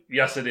 1?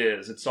 Yes, it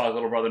is. It's Dog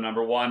Little Brother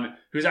number 1,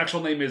 whose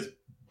actual name is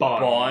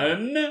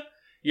Bun.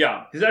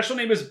 Yeah, his actual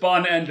name is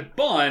Bun, and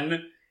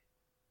Bun,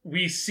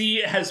 we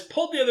see, has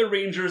pulled the other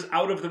Rangers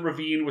out of the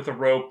ravine with a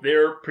rope.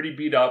 They're pretty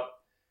beat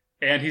up,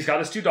 and he's got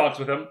his 2 dogs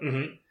with him.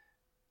 Mm-hmm.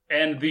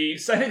 And I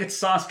think it's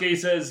Sasuke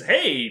says,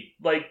 "Hey,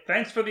 like,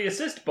 thanks for the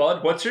assist,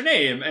 Bud. What's your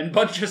name?" And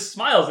Bud just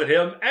smiles at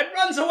him and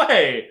runs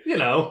away. You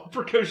know,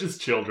 precocious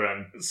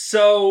children.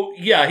 So,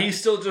 yeah, he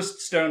still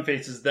just stone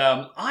faces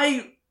them.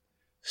 I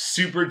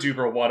super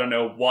duper want to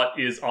know what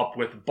is up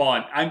with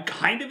Bun. I'm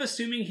kind of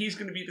assuming he's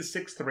going to be the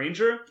 6th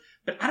Ranger,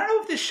 but I don't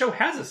know if this show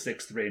has a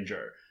 6th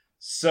Ranger.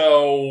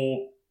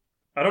 So,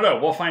 I don't know.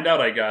 We'll find out,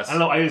 I guess. I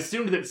don't know. I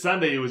assumed that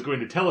Sandayu was going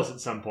to tell us at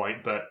some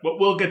point, but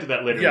we'll get to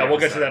that later. Yeah, we'll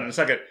get to that in a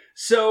second.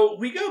 So,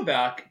 we go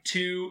back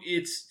to,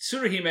 it's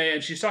Tsuruhime,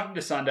 and she's talking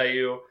to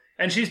Sandayu,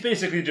 and she's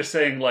basically just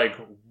saying, like,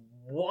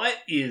 "What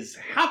is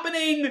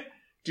happening?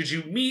 Did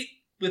you meet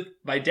with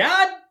my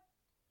dad?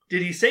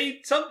 Did he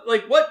say something?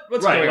 Like,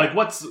 what's going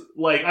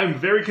on?" I'm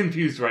very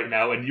confused right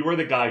now, and you are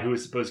the guy who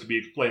is supposed to be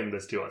explaining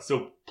this to us.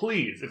 So,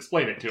 please,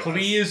 explain it to us.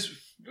 Please.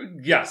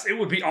 Yes, it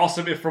would be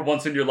awesome if for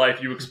once in your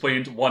life you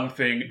explained one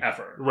thing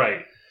ever.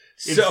 Right.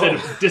 Instead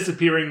of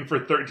disappearing for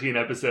 13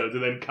 episodes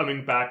and then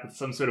coming back with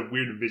some sort of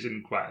weird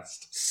vision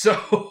quest.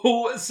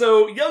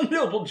 So Young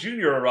Noble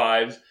Jr.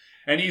 arrives,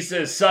 and he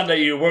says,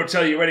 "Sandayu won't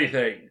tell you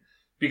anything."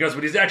 Because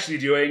what he's actually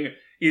doing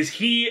is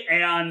he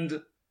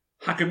and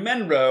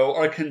Hakumenro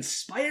are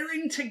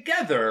conspiring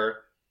together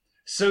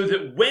so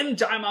that when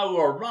Daimao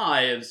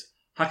arrives,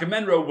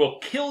 Hakumenro will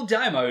kill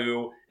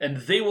Daimao, and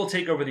they will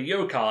take over the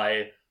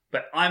yokai,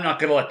 but I'm not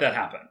going to let that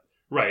happen.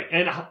 Right,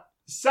 and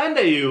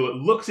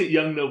Sandayu looks at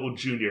Young Noble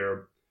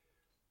Jr.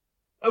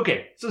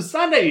 Okay, so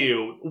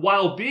Sandayu,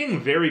 while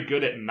being very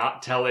good at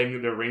not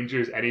telling the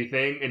Rangers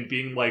anything and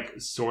being, like,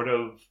 sort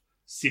of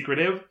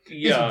secretive,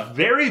 is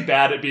very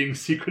bad at being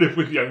secretive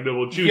with Young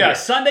Noble Jr. Yeah,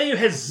 Sandayu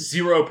has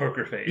 0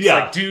 poker face. Yeah.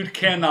 Like, dude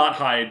cannot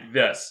hide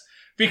this.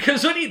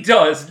 Because what he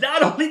does,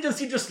 not only does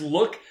he just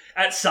look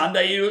at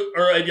Sandayu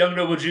or at Young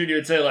Noble Jr.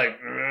 and say, like,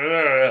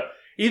 "Ugh,"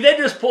 he then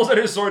just pulls out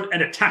his sword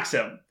and attacks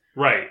him.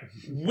 Right.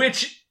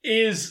 Which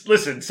is,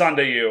 listen,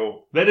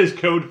 Sandayu. That is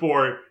code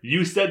for,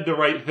 you said the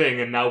right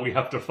thing and now we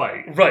have to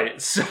fight. Right.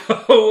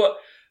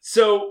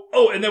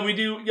 And then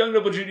Young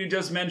Noble Jr.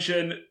 does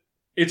mention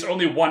it's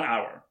only 1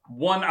 hour.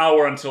 1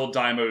 hour until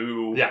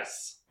Daimao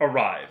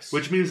arrives.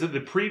 Which means that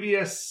the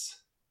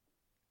previous...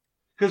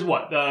 Because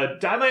what?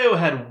 Daimao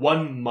had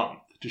 1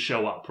 month to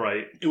show up,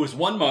 right? It was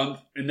 1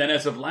 month, and then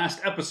as of last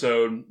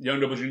episode,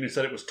 Young Noble Jr.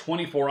 said it was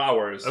 24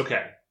 hours.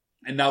 Okay.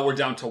 And now we're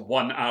down to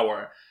 1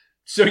 hour.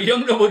 So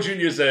Young Noble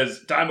Jr.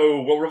 says,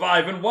 "Daimao will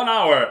revive in 1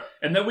 hour."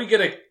 And then we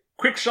get a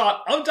quick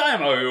shot of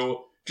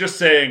Daimao just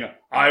saying,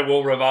 "I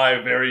will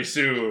revive very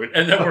soon."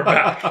 And then we're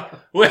back.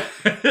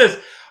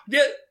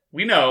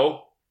 We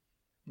know.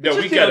 No,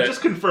 Just, we get it.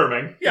 Just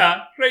confirming.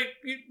 Yeah, right.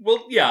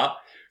 Well, yeah.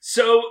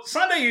 So,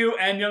 Sandayu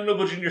and Young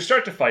Noble Jr.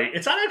 start to fight.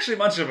 It's not actually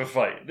much of a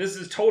fight. This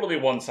is totally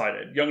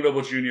one-sided. Young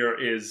Noble Jr.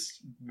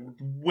 is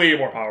way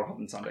more powerful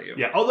than Sandayu.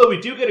 Yeah, although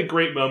we do get a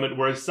great moment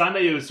where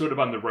Sandayu is sort of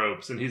on the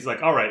ropes, and he's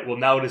like, all right, well,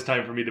 now it is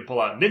time for me to pull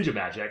out ninja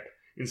magic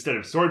instead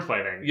of sword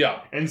fighting.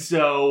 Yeah. And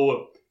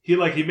so he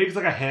makes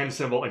like a hand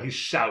symbol, and he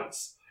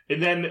shouts.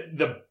 And then at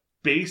the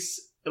base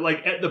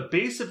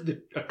of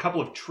a couple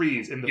of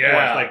trees in the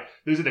forest, like,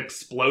 there's an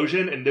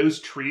explosion, and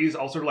those trees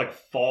all sort of like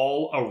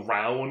fall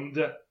around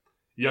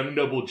Young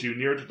Noble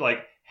Jr. to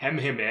like hem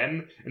him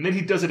in, and then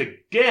he does it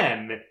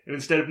again, and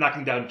instead of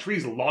knocking down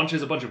trees,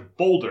 launches a bunch of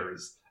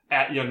boulders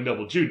at Young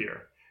Noble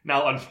Jr.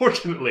 Now,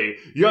 unfortunately,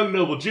 Young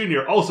Noble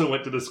Jr. also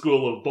went to the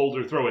school of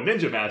boulder throw and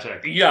ninja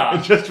magic. Yeah.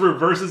 And just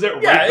reverses it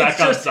right back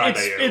on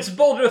Sandayu. It's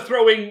boulder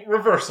throwing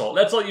reversal.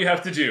 That's all you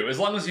have to do. As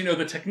long as you know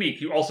the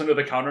technique, you also know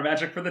the counter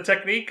magic for the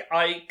technique,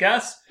 I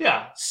guess.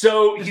 Yeah.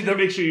 So just to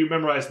make sure you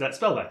memorize that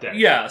spell that day.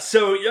 Yeah,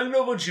 so Young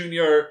Noble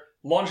Jr.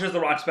 launches the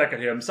rocks back at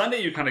him.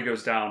 Sandayu kind of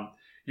goes down.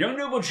 Young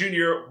Noble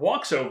Jr.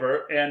 walks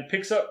over and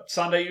picks up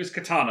Sandayu's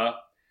katana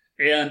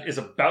and is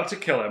about to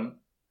kill him.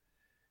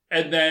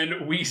 And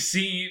then we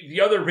see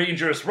the other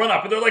Rangers run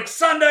up and they're like,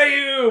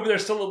 Sandayu! But they're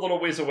still a little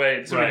ways away.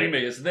 And Tsuruhime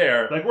is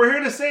there. Like, we're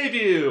here to save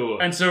you!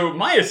 And so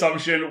my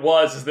assumption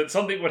was that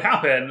something would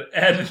happen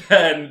and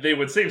then they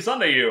would save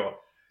Sandayu.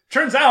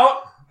 Turns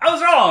out, I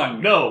was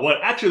wrong! No, what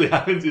actually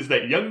happens is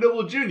that Young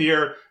Noble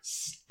Jr.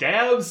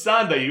 stabs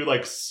Sandayu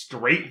like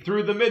straight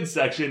through the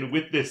midsection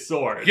with this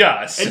sword.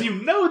 Yes. And you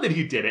know that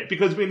he did it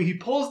because when he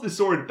pulls the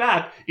sword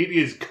back, it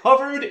is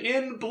covered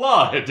in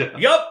blood.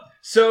 Yep.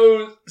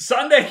 So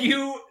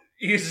Sandayu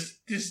is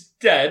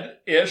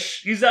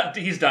dead-ish.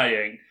 He's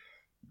dying.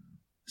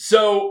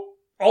 So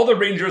all the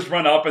Rangers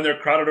run up and they're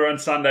crowded around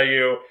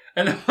Sandayu.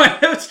 And then my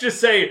notes just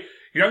say,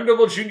 Young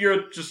Noble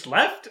Jr. just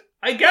left,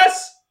 I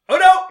guess? Oh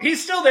no,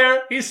 he's still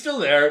there. He's still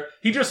there.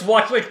 He just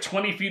walked like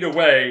 20 feet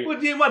away.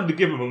 Well, you wanted to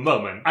give him a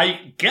moment.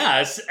 I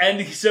guess.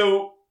 And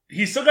so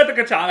he's still got the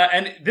katana,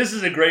 and this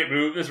is a great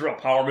move. This is a real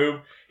power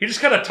move. He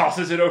just kind of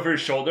tosses it over his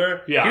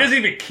shoulder. Yeah. He doesn't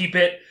even keep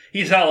it.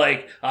 He's not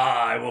like,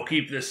 I will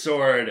keep this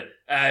sword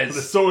as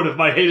the sword of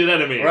my hated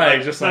enemy. Right.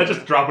 Like,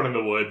 just drop it in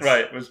the woods.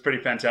 Right. It was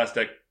pretty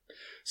fantastic.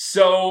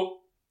 So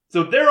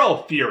they're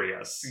all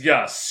furious.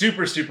 Yeah,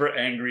 super, super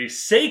angry.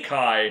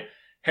 Seikai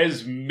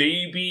has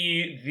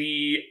maybe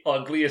the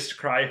ugliest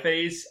cry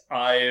face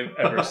I've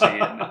ever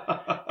seen.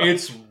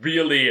 It's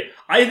really...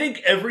 I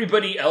think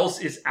everybody else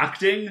is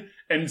acting,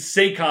 and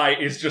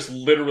Seikai is just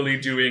literally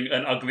doing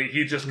an ugly...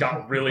 He just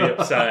got really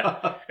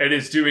upset and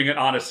is doing an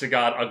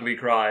honest-to-God ugly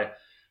cry.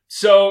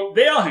 So,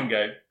 they all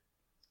henge,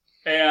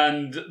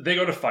 and they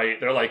go to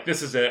fight. They're like,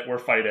 this is it, we're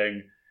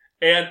fighting.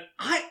 And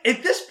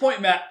at this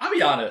point, Matt, I'll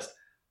be honest,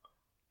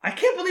 I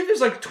can't believe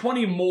there's like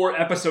 20 more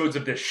episodes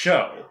of this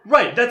show.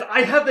 Right,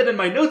 I have that in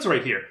my notes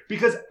right here.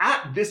 Because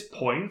at this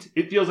point,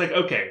 it feels like,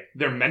 okay,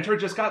 their mentor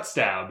just got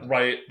stabbed.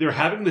 Right. They're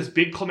having this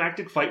big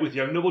climactic fight with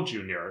Young Noble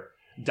Jr.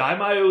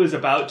 Daimayo is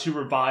about to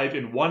revive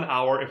in 1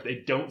 hour if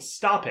they don't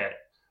stop it.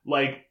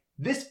 Like,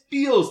 this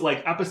feels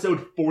like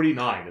episode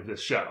 49 of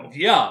this show.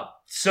 Yeah.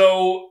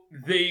 So,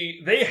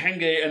 they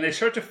henge and they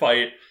start to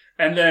fight.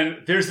 And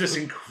then there's this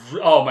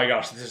oh my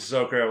gosh, this is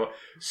so incredible.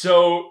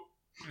 So...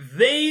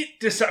 they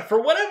decide,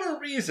 for whatever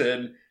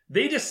reason,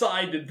 they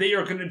decide that they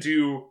are going to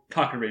do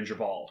Kaku Ranger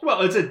Ball.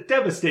 Well, it's a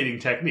devastating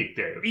technique,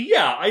 Dave.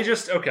 Yeah,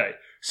 okay.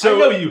 So I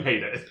know you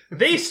hate it.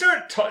 They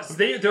start,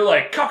 they're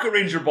like, Kaku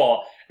Ranger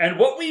Ball. And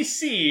what we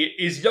see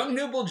is Young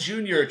Noble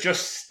Jr.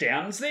 just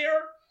stands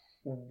there,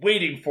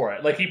 waiting for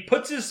it. Like, he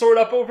puts his sword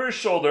up over his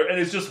shoulder and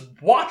is just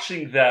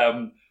watching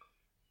them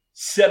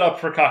set up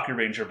for Kaku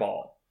Ranger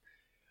Ball.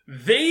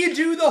 They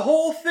do the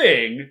whole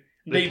thing.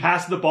 They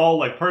pass the ball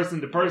like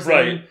person to person.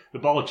 Right. The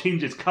ball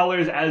changes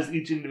colors as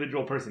each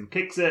individual person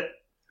kicks it.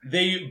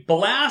 They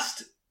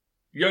blast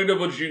Young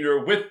Noble Jr.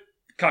 with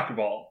Kaku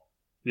Ball.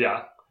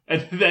 Yeah.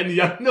 And then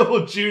Young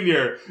Noble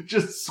Jr.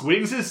 just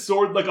swings his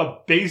sword like a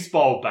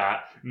baseball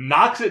bat,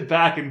 knocks it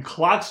back, and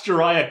clocks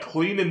Jiraiya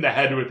clean in the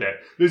head with it.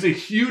 There's a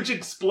huge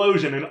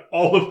explosion and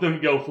all of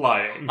them go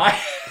flying.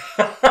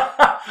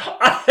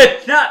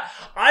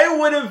 I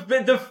would have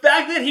been... The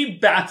fact that he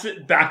bats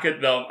it back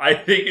at them, I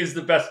think, is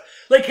the best.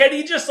 Like, had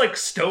he just, like,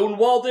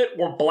 stonewalled it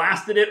or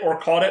blasted it or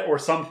caught it or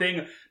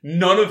something,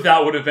 none of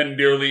that would have been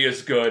nearly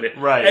as good.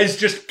 Right. As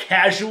just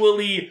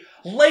casually,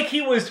 like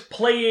he was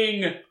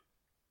playing...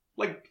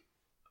 Like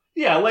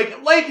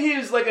he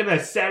was, like, in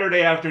a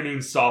Saturday afternoon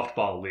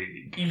softball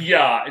league.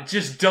 Yeah, it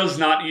just does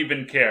not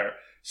even care.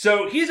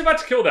 So, he's about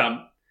to kill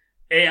them,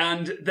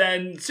 and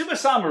then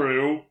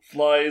Sumisamaru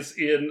flies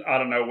in, I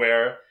don't know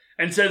where,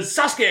 and says,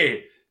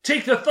 Sasuke,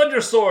 take the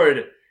Thunder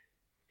Sword,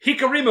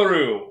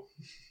 Hikarimaru.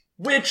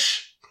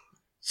 Which,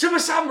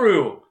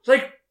 Sumisamaru,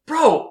 like,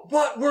 bro,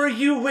 what were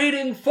you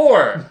waiting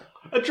for?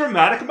 A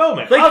dramatic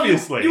moment, like,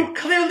 obviously. You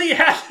clearly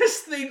had this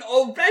thing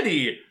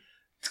already.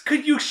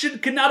 Could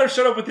not have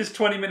showed up with this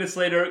 20 minutes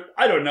later,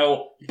 I don't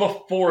know,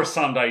 before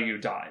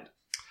Sandayu died.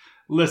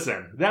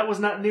 Listen, that was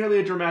not nearly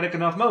a dramatic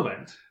enough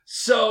moment.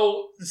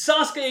 So,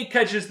 Sasuke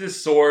catches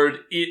this sword.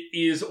 It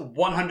is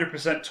 100%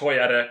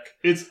 toyetic.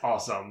 It's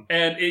awesome.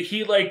 And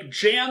he,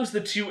 jams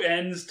the two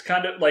ends,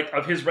 kind of,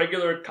 of his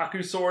regular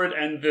Kaku sword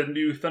and the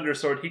new Thunder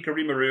Sword,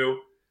 Hikarimaru.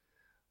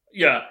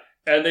 Yeah.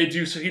 And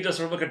he does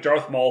sort of like a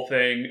Darth Maul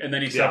thing, and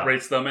then he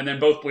separates them, and then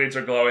both blades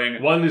are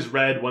glowing. One is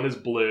red, one is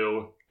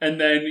blue. And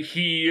then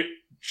he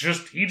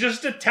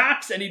just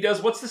attacks, and he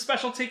does, what's the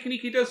special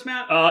technique he does,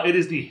 Matt? It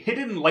is the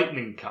Hidden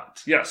Lightning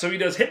Cut. Yeah, so he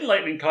does Hidden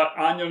Lightning Cut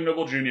on Young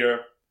Noble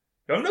Jr.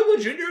 Young Noble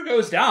Jr.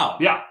 goes down.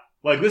 Yeah.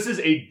 This is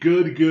a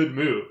good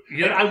move.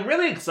 Yeah. And I'm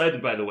really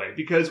excited, by the way,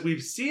 because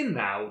we've seen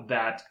now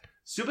that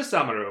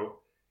Subasamaru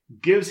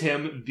gives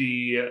him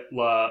the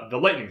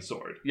Lightning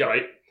Sword,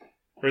 right?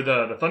 Or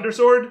the Thunder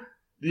Sword?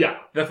 Yeah.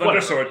 The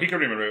Thunder Sword,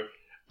 Hikarimaru.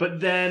 But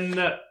then,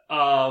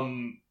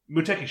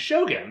 Muteki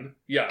Shogun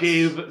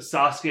gave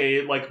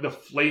Sasuke, the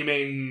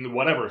flaming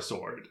whatever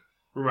sword.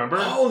 Remember?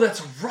 Oh,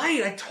 that's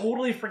right. I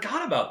totally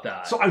forgot about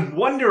that. So I'm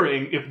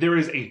wondering if there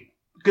is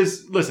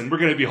because, listen, we're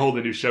going to be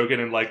holding new Shogun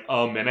in,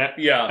 a minute.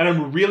 Yeah. And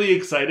I'm really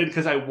excited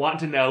because I want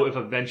to know if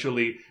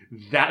eventually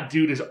that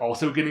dude is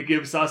also going to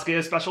give Sasuke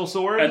a special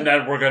sword. And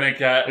then we're going to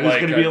get, and it's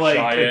going to be,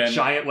 giant... a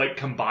giant,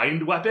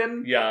 combined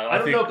weapon. Yeah. I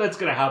don't know if that's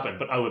going to happen,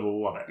 but I would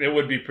love it. It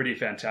would be pretty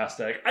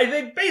fantastic. I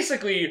think,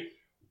 basically,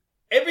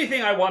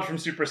 everything I want from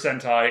Super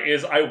Sentai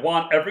is I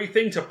want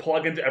everything to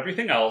plug into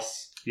everything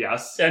else.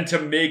 Yes. And to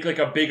make,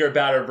 a bigger,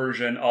 badder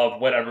version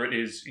of whatever it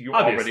is you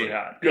already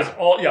had. Because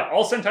all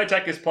Sentai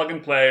tech is plug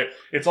and play.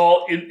 It's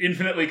all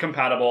infinitely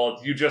compatible.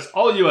 You just...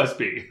 all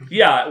USB.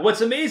 Yeah.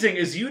 What's amazing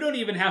is you don't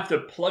even have to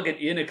plug it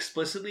in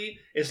explicitly.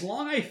 As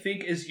long, I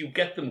think, as you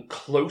get them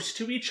close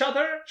to each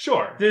other.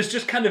 Sure. There's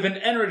just kind of an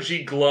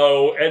energy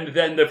glow, and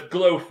then the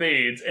glow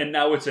fades, and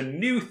now it's a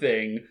new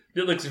thing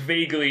that looks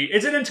vaguely...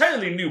 It's an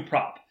entirely new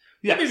prop.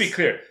 Yes. Let me be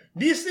clear.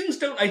 These things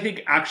don't, I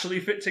think, actually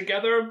fit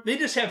together. They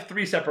just have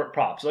 3 separate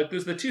props.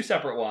 There's the 2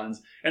 separate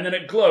ones, and then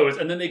it glows,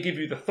 and then they give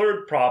you the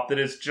 3rd prop that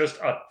is just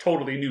a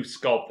totally new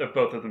sculpt of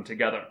both of them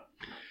together.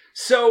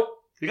 So...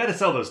 you gotta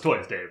sell those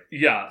toys, Dave.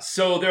 Yeah,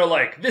 so they're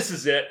like, this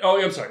is it.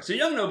 Oh, I'm sorry. So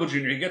Young Noble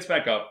Jr., he gets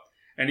back up,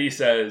 and he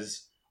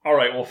says, all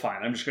right, well,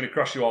 fine. I'm just going to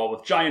crush you all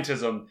with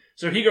giantism.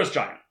 So he goes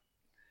giant.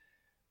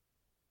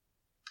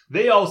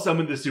 They all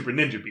summon the Super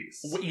Ninja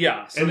Beasts.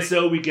 Yeah.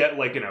 So we get,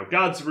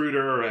 God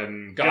Saruder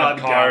and God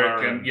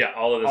Kark and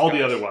all of this. All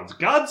the other ones.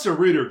 God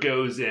Saruder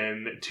goes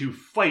in to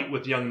fight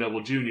with Young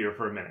Noble Jr.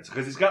 for a minute.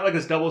 Because he's got,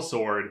 his double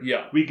sword.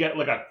 Yeah. We get,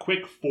 a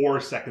quick 4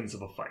 seconds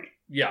of a fight.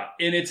 Yeah.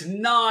 And it's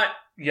not...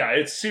 Yeah,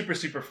 it's super,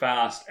 super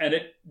fast. And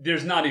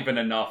there's not even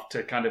enough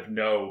to kind of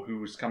know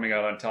who's coming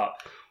out on top.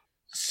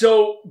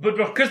 So, but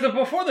because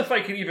before the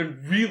fight can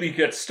even really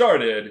get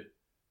started...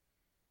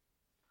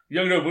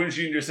 Young Noble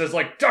Jr. says,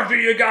 Dr.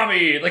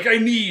 Yagami, I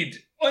need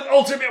an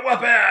ultimate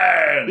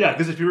weapon! Yeah,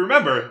 because if you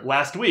remember,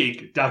 last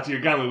week, Dr.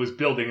 Yagami was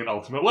building an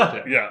ultimate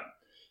weapon. Yeah.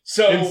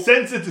 So... and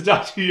since it's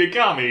Dr.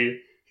 Yagami,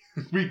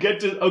 we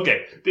get to...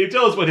 okay, they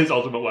tell us what his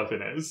ultimate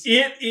weapon is.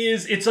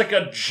 It's like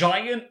a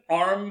giant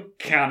arm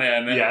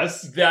cannon.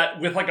 Yes.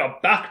 That, with a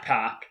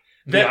backpack,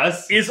 that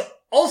yes. is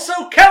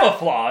also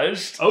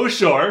camouflaged. Oh,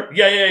 sure.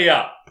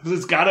 Yeah. Because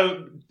it's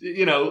gotta,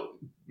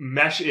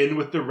 mesh in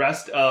with the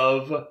rest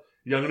of...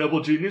 Young Noble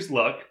Jr.'s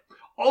look.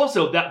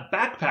 Also, that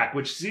backpack,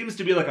 which seems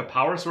to be a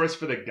power source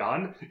for the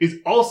gun, is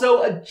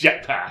also a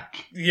jetpack.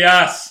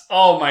 Yes.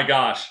 Oh my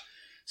gosh.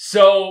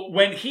 So,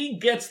 when he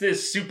gets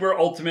this super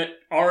ultimate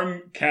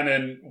arm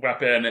cannon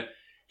weapon,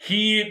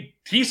 he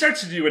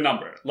starts to do a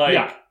number.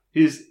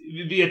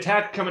 The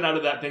attack coming out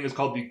of that thing is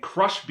called the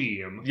Crush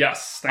Beam.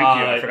 Yes, thank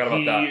you. I forgot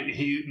about that.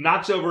 He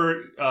knocks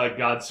over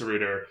God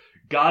Saruder.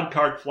 God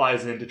Kark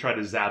flies in to try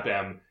to zap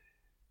him.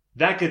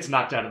 That gets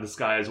knocked out of the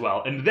sky as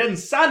well. And then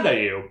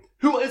Sandayu,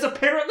 who is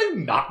apparently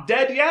not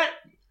dead yet,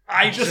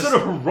 just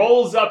sort of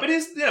rolls up. And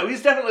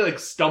he's definitely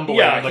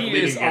stumbling and he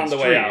leaning is on against the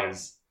way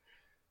trees.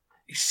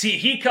 Out. See,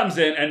 he comes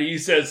in and he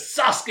says,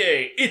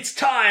 Sasuke, it's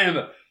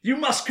time! You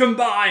must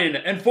combine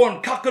and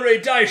form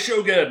Kakure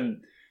Daishogun!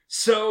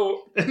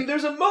 So... and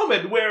there's a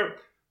moment where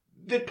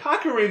the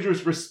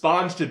Kakurangers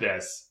respond to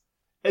this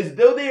as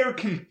though they are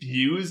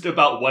confused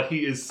about what he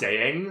is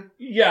saying.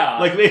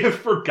 Yeah. They have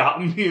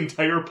forgotten the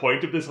entire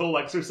point of this whole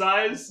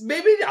exercise.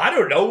 Maybe, I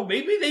don't know,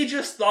 maybe they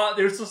just thought,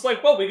 they're just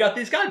well, we got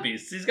these God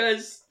Beasts. These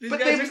guys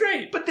are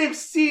great. But they've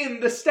seen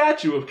the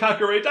statue of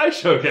Kakure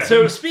Daishogun.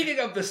 So, speaking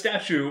of the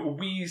statue,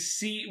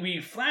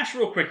 we flash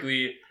real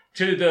quickly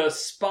to the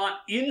spot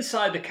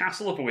inside the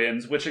Castle of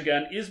Winds, which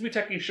again is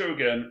Muteki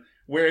Shogun,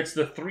 where it's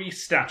the 3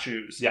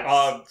 statues. Yes.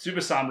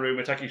 Subasamaru,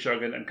 Muteki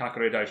Shogun, and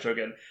Kakure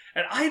Daishogun.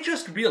 And I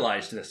just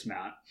realized this,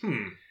 Matt.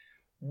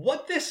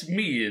 What this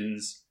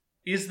means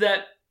is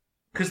that...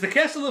 because the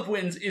Castle of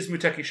Winds is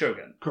Muteki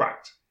Shogun.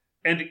 Correct.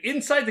 And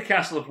inside the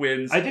Castle of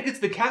Winds... I think it's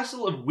the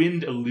Castle of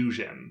Wind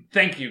Illusion.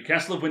 Thank you,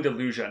 Castle of Wind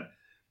Illusion.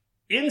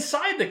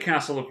 Inside the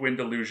Castle of Wind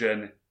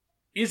Illusion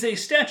is a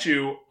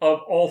statue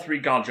of all 3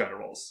 god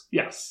generals.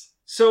 Yes.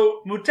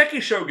 So,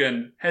 Muteki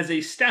Shogun has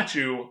a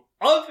statue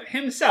of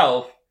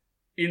himself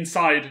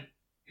inside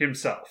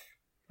himself.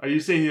 Are you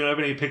saying you don't have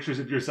any pictures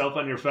of yourself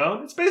on your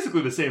phone? It's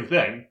basically the same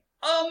thing.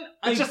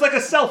 It's just like a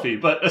selfie,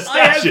 but a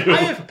statue. I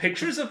have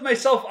pictures of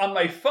myself on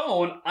my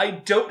phone. I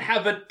don't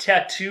have a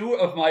tattoo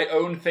of my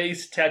own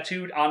face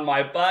tattooed on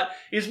my butt.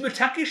 Is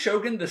Mutaki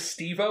Shogun the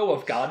Steve-O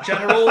of God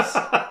Generals?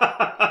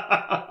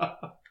 I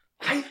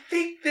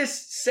think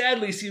this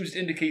sadly seems to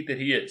indicate that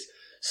he is.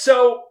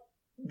 So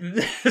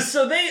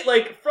they,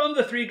 like, from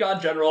the 3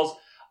 God Generals,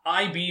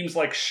 I-beams,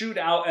 like, shoot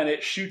out, and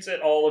it shoots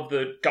at all of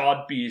the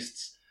God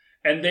Beasts.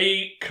 And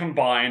they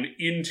combine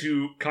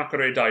into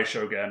Kakure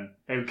Daishogun.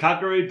 And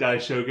Kakure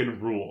Daishogun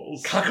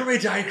rules. Kakure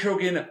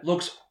Daishogun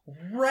looks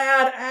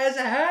rad as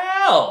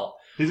hell!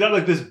 He's got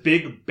like this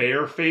big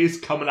bear face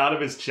coming out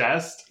of his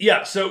chest.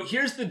 Yeah, so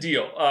here's the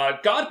deal.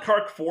 God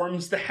Kark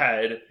forms the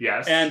head.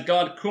 Yes. And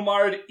God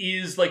Kumard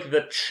is like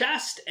the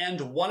chest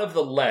and one of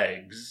the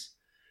legs.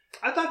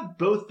 I thought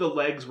both the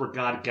legs were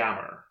God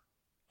Gamer.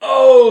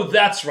 Oh,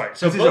 that's right.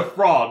 So he's a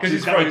frog. Because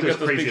he's got like those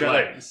crazy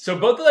legs. So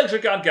both the legs are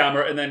God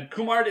Gamer, and then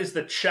Kumard is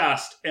the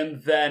chest,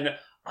 and then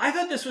I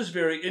thought this was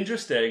very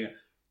interesting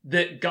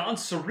that God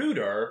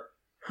Saruder,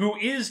 who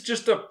is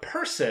just a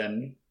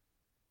person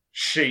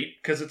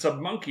shape, because it's a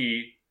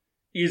monkey,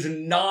 is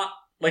not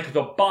like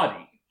the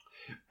body.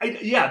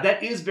 Yeah,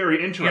 that is very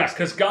interesting. Yeah,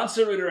 because God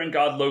Saruder and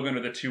God Logan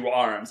are the 2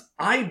 arms.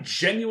 I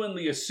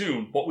genuinely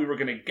assumed what we were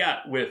going to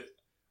get with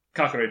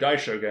Kakure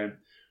Daishogun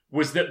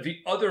was that the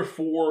other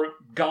 4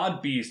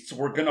 God Beasts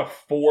were going to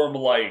form,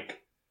 like,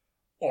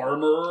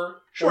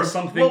 armor or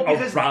something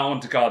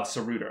around God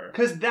Saruder.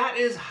 Because that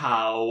is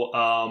how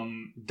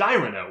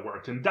Daireno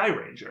worked in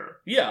Dairanger.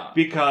 Yeah.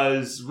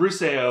 Because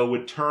Ruseo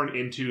would turn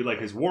into,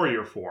 like, his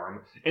warrior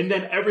form, and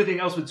then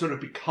everything else would sort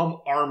of become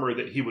armor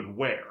that he would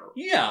wear.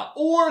 Yeah,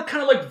 or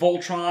kind of like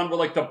Voltron, where,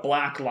 like, the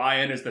black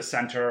lion is the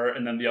center,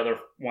 and then the other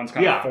ones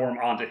kind of form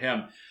onto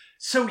him.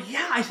 So,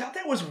 yeah, I thought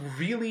that was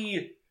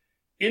really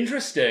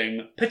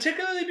interesting,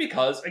 particularly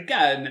because,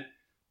 again,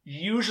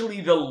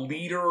 usually the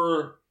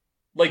leader,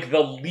 like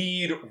the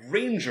lead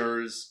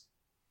ranger's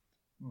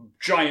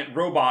giant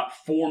robot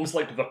forms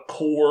like the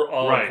core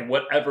of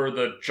whatever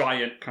the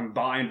giant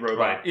combined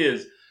robot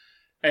is.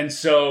 And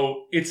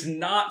so it's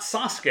not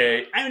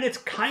Sasuke. I mean, it's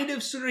kind of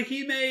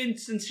Tsuruhime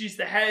since she's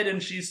the head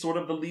and she's sort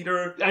of the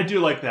leader. I do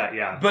like that,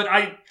 yeah. But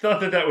I thought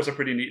that that was a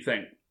pretty neat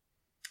thing.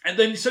 And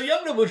then, so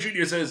Young Noble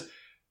Jr. says,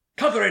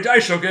 Kakure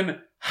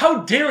Daishogun,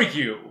 how dare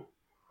you?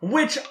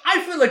 Which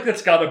I feel like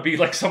that's gotta be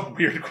like some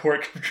weird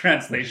quirk of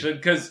translation,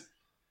 because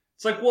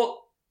it's like,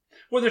 well,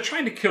 they're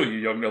trying to kill you,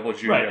 Young Noble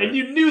Jr. Right, and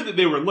you knew that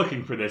they were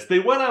looking for this. They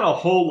went on a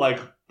whole, like,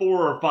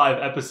 4 or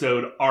 5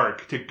 episode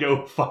arc to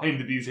go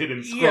find these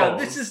hidden scrolls. Yeah,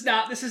 this is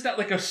not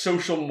like a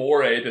social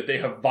moray that they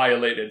have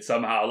violated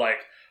somehow.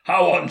 Like,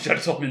 how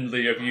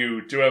ungentlemanly of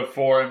you to have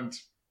formed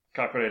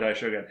Kakure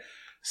Daishogun.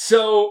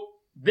 So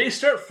they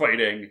start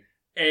fighting,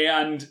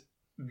 and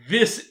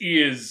this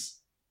is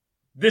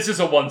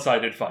a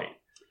one-sided fight.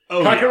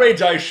 Oh, Kakure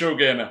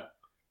Daishogun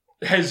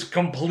has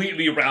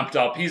completely ramped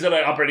up. He's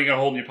operating at a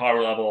whole new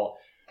power level.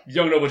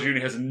 Young Noble Jr.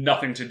 has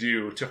nothing to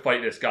do to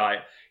fight this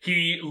guy.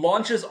 He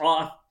launches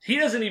off. He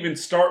doesn't even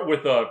start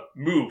with a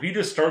move. He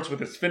just starts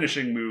with his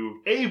finishing move.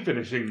 A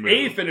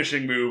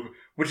finishing move,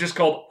 which is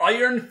called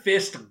Iron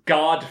Fist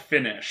God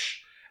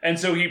Finish. And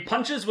so he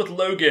punches with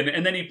Logan,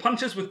 and then he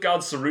punches with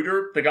God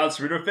Saruder, the God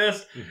Saruder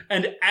fist.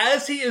 And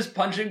as he is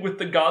punching with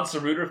the God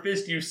Saruder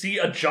fist, you see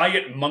a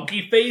giant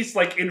monkey face,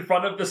 like, in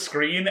front of the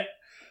screen.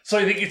 So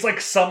I think it's like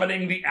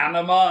summoning the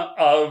anima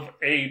of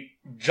a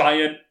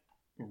giant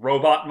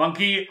robot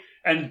monkey,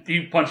 and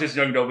he punches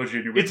Young Noble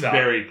Jr. with that. It's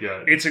very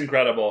good. It's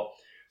incredible.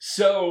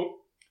 So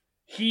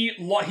he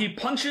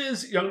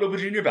punches Young Noble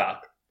Jr.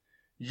 back.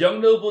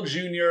 Young Noble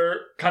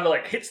Jr. kind of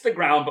like hits the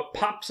ground, but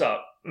pops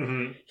up.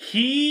 Mm-hmm.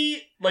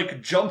 He,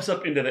 like, jumps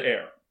up into the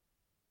air.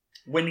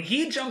 When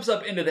he jumps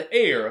up into the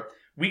air,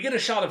 we get a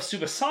shot of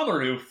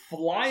Subasamaru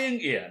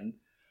flying in.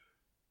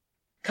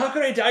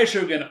 Kakure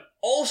Daishogun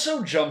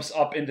also jumps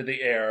up into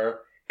the air,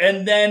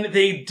 and then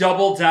they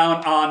double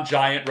down on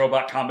giant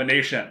robot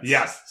combinations.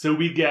 Yes, so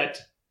we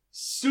get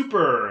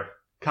Super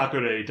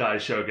Kakure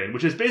Daishogun,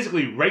 which is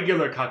basically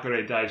regular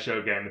Kakure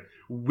Daishogun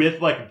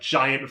with, like,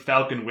 giant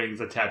falcon wings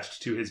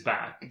attached to his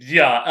back.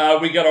 Yeah,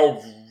 we got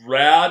a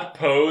rad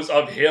pose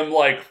of him,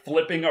 like,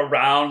 flipping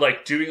around,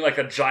 like, doing, like,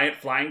 a giant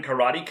flying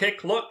karate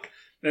kick look.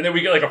 And then we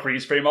get, like, a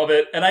freeze frame of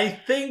it. And I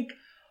think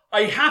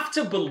I have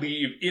to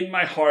believe in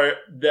my heart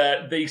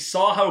that they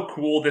saw how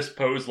cool this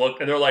pose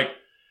looked, and they're like,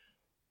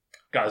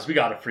 guys, we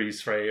gotta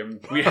freeze frame.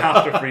 We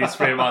have to freeze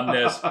frame on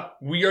this.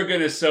 We are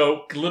gonna,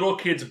 so little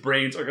kids'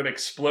 brains are gonna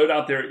explode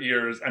out their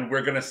ears, and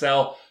we're gonna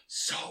sell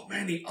so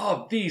many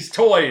of these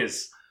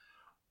toys.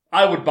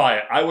 I would buy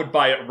it. I would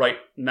buy it right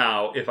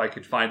now if I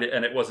could find it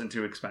and it wasn't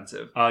too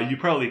expensive. You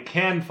probably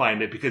can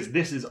find it, because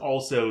this is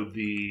also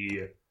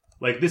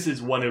this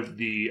is one of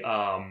the,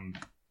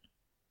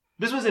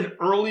 this was an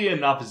early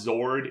enough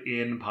Zord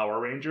in Power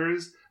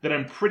Rangers that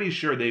I'm pretty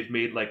sure they've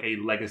made, like, a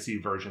legacy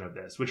version of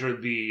this, which are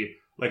the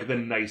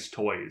nice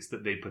toys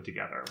that they put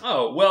together.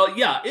 Oh, well,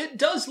 yeah, it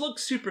does look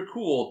super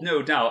cool,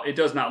 no doubt. It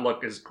does not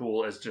look as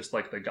cool as just,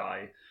 like, the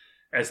guy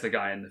as the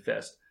guy in the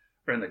fist.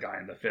 Or as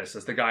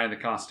the guy in the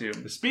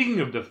costume. Speaking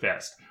of the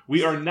fist,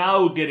 we are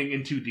now getting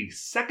into the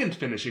second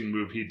finishing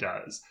move he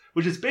does,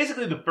 which is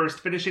basically the first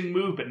finishing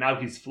move, but now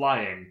he's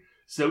flying.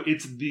 So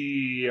it's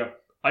the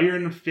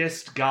Iron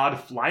Fist God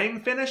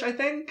flying finish, I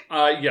think?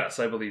 Yes,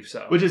 I believe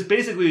so. Which is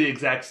basically the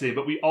exact same,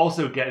 but we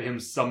also get him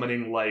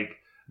summoning, like,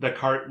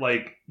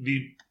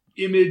 the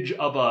image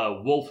of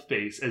a wolf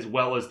face as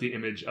well as the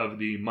image of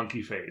the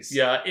monkey face.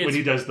 Yeah, when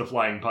he does the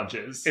flying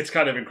punches. It's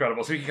kind of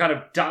incredible. So he kind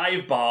of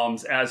dive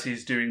bombs as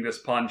he's doing this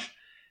punch,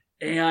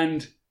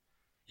 and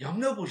Young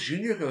Noble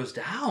Jr. goes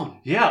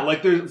down. Yeah,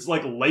 like there's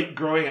like light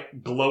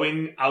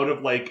glowing out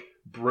of like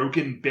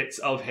broken bits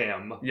of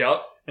him.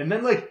 Yep. And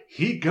then like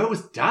he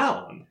goes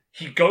down.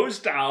 He goes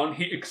down,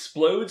 he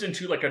explodes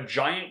into like a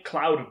giant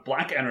cloud of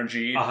black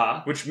energy,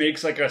 which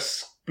makes like a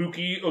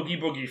spooky Oogie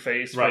Boogie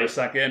face for a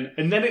second.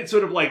 And then it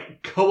sort of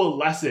like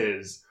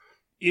coalesces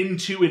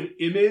into an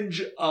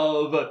image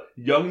of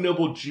Young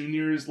Noble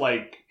Jr.'s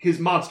like his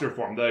monster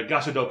form, the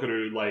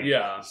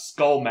Gashodokaru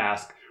skull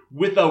mask,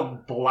 with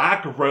a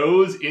black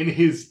rose in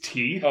his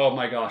teeth. Oh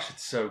my gosh,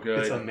 it's so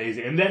good. It's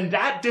amazing. And then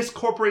that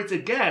discorporates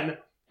again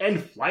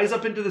and flies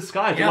up into the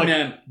sky to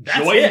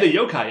join the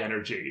yokai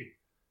energy.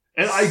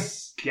 And I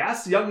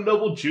guess Young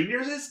Noble Jr.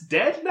 is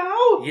dead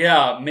now?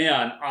 Yeah,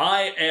 man.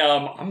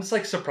 I'm just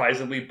like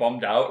surprisingly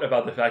bummed out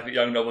about the fact that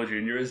Young Noble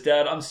Jr. is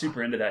dead. I'm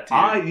super into that too.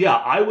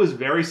 I was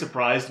very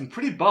surprised and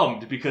pretty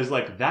bummed because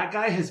like that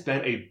guy has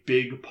been a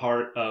big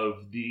part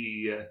of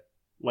the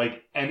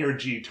like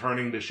energy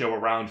turning the show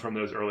around from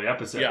those early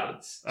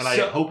episodes. Yeah. And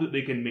I hope that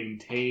they can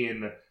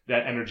maintain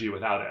that energy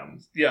without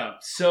him. Yeah.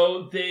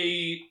 So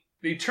they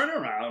turn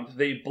around,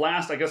 they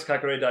blast, I guess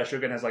Kakure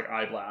Daishogun has like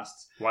eye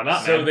blasts. Why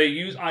not, So man? they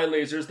use eye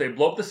lasers, they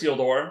blow up the seal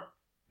door.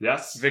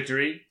 Yes.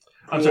 Victory.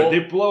 Cool. I'm sorry,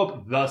 they blow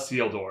up the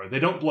seal door. They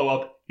don't blow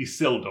up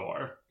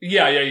Isildur.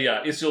 Yeah.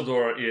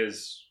 Isildur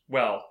is,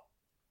 well,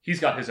 he's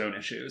got his own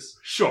issues.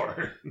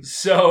 Sure.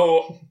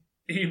 So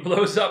he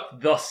blows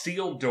up the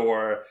seal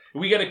door.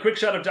 We get a quick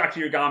shot of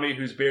Dr. Yagami,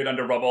 who's buried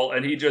under rubble,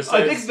 and he just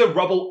says... I think the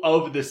rubble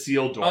of the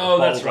seal door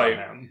falls that's right. on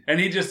him. And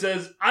he just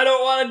says, I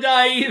don't want to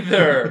die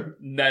either.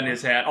 And then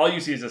his hand, all you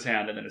see is his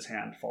hand, and then his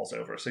hand falls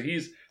over. So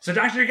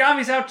Dr.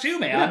 Yagami's out too,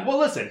 man. Yeah, well,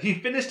 listen, he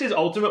finished his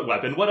ultimate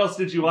weapon. What else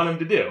did you want him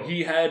to do?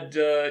 He had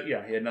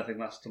nothing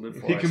left to live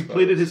for. He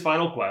completed his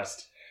final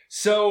quest.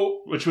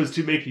 So, which was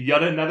to make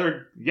yet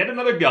another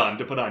gun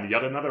to put on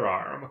yet another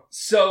arm.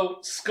 So,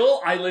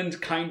 Skull Island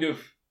kind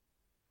of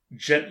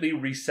gently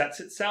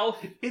resets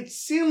itself. It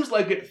seems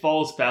like it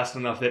falls fast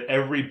enough that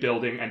every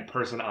building and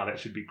person on it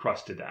should be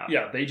crushed to death.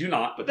 Yeah, they do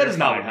not. But that is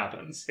not what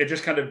happens. It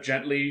just kind of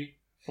gently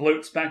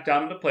floats back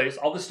down into place.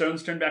 All the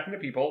stones turn back into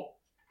people.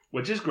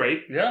 Which is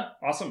great. Yeah,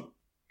 awesome.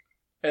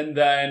 And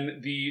then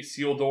the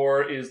seal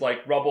door is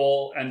like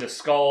rubble, and the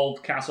skull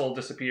castle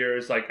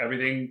disappears. Like,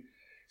 everything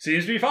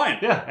seems to be fine.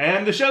 Yeah,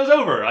 and the show's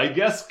over. I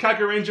guess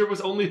Kakuranger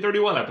was only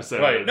 31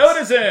 episodes. Right. No,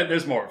 it isn't.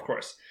 There's more, of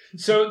course.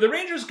 So the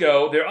Rangers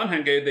they're on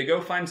Henge, they go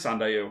find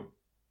Sandayu.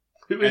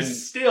 Who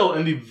is still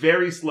in the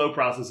very slow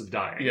process of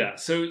dying. Yeah,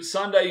 so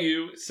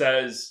Sandayu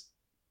says,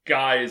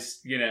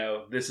 guys,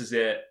 this is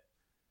it.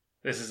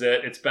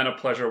 It's been a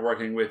pleasure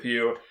working with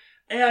you.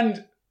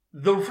 And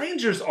the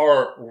Rangers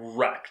are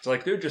wrecked.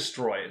 Like, they're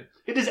destroyed.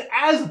 It is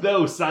as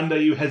though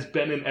Sandayu has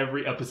been in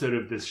every episode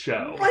of this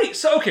show. Right,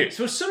 so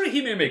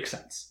Tsuruhime makes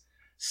sense.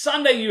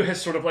 Sandayu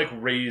has sort of like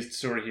raised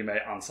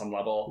Tsuruhime on some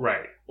level.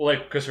 Right.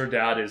 Like, because her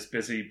dad is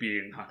busy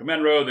being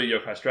Hakumenro, the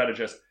yokai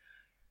strategist.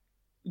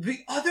 The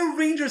other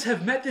Rangers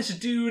have met this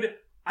dude,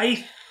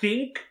 I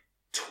think,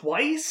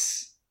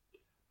 twice?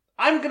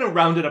 I'm going to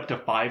round it up to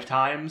 5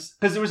 times.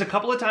 Because there was a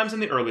couple of times in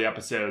the early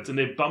episodes, and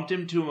they've bumped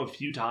into him a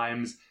few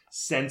times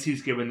since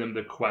he's given them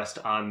the quest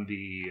on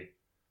the,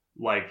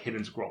 like,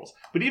 hidden scrolls.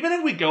 But even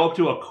if we go up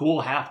to a cool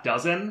half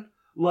dozen,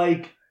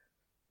 like...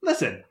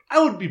 Listen,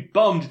 I would be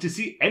bummed to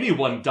see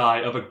anyone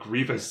die of a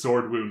grievous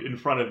sword wound in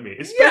front of me,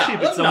 especially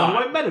if it's someone who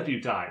I've met a few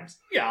times.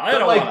 Yeah, I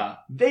don't wanna.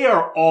 They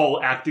are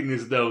all acting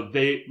as though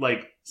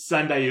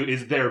Sandayu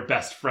is their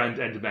best friend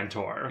and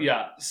mentor.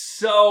 Yeah,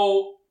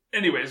 so,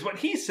 anyways, what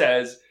he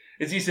says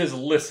is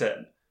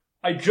listen,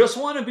 I just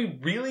want to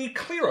be really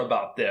clear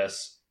about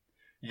this.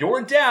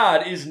 Your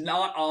dad is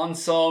not on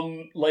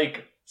some,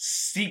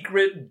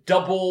 secret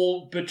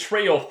double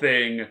betrayal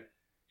thing.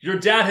 Your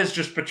dad has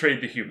just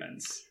betrayed the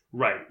humans.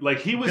 Right.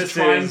 He was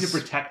trying to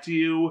protect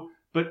you,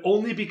 but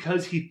only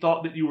because he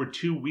thought that you were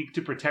too weak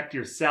to protect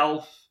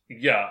yourself.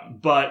 Yeah.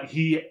 But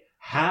he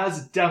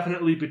has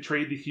definitely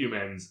betrayed the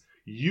humans.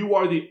 You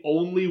are the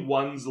only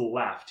ones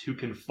left who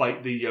can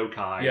fight the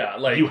yokai.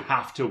 Yeah, you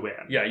have to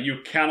win. Yeah, you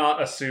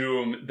cannot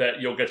assume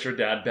that you'll get your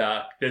dad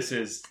back. This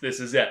is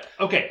it.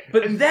 Okay.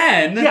 And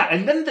then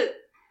the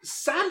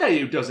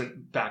Sandayu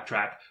doesn't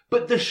backtrack,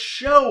 but the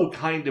show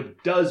kind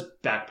of does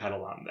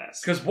backpedal on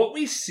this. Because what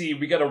we see,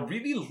 we got a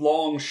really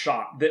long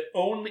shot that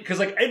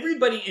because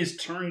everybody is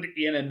turned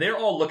in and they're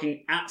all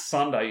looking at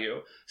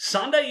Sandayu.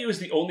 Sandayu is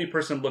the only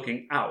person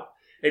looking out.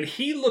 And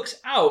he looks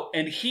out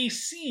and he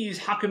sees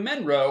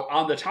Hakumenro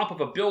on the top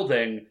of a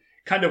building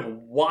kind of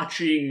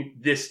watching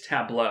this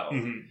tableau.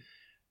 Mm-hmm.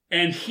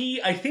 And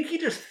I think he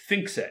just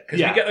thinks it, because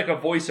Yeah. we get like a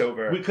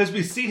voiceover. Because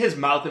we see his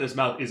mouth and his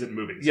mouth isn't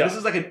moving. So Yeah. this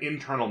is like an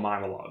internal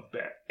monologue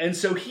bit. And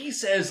so he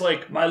says,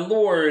 like, my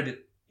lord,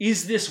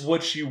 is this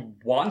what you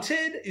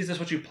wanted? Is this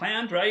what you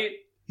planned, right?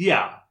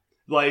 Yeah.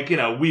 Like, you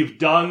know, we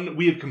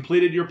have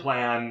completed your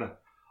plan.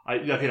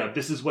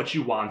 This is what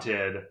you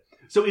wanted.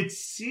 So it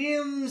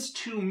seems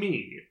to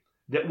me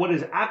that what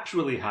is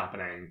actually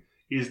happening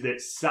is that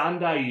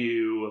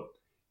Sandayu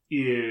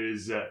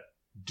is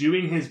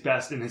doing his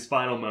best in his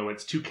final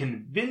moments to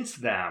convince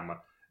them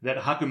that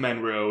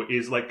Hakumenro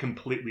is like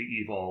completely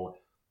evil,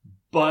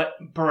 but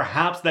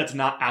perhaps that's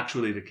not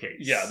actually the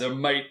case. Yeah, there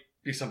might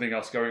be something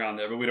else going on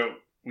there, but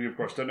we of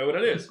course don't know what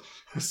it is.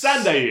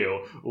 Sandayu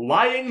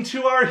lying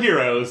to our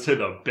heroes to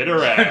the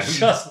bitter end.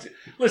 Just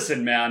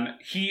listen, man.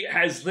 He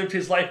has lived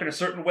his life in a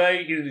certain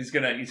way. He's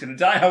gonna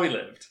die how he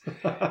lived.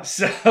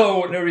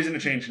 So no reason to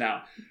change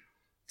now.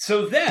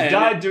 So then,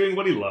 died doing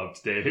what he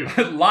loved, Dave.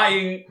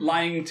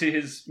 lying to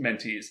his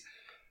mentees.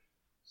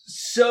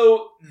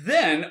 So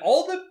then,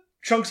 all the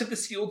chunks of the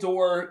seal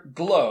door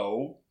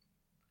glow,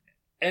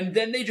 and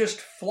then they just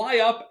fly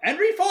up and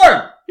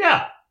reform.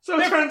 Yeah. So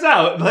it turns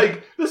out,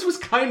 like, this was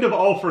kind of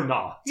all for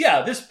naught.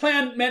 Yeah, this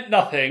plan meant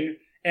nothing,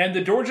 and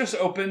the door just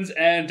opens,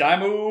 and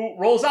Daimu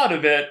rolls out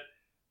of it,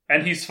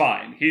 and he's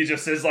fine. He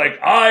just is like,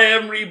 I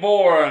am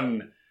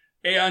reborn.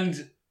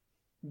 And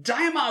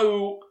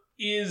Daimao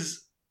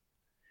is...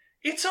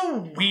 It's a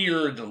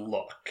weird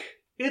look.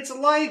 It's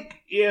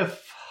like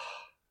if...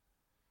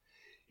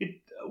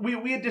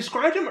 We had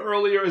described him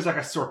earlier as like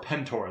a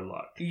Serpentor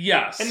look.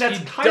 Yes. And that's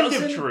kind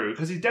of true,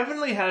 because he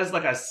definitely has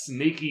like a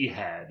snaky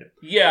head.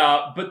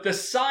 Yeah, but the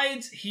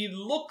sides, he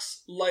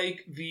looks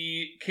like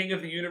the King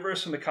of the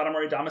Universe from the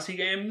Katamari Damacy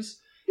games.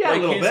 Yeah, like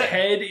a little his bit.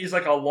 head is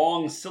like a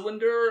long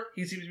cylinder.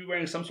 He seems to be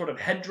wearing some sort of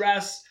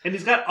headdress. And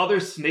he's got other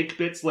snake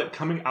bits like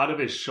coming out of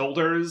his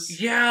shoulders.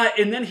 Yeah,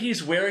 and then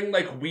he's wearing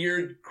like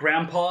weird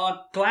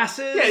grandpa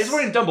glasses. Yeah, he's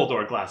wearing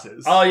Dumbledore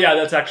glasses. Oh yeah,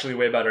 that's actually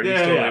way better. He's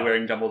Yeah, totally yeah.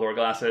 wearing Dumbledore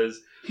glasses.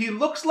 He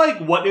looks like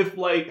what if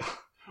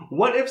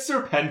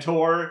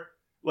Serpentor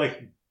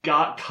like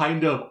got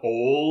kind of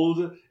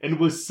old and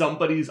was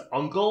somebody's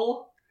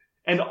uncle,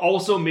 and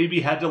also maybe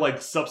had to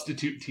like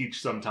substitute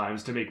teach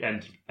sometimes to make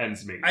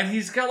ends meet. And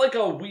he's got like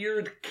a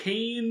weird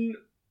cane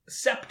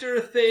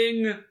scepter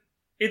thing.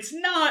 It's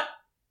not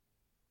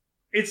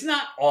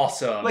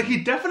awesome. Like,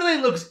 he definitely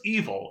looks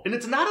evil, and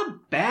it's not a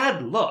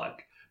bad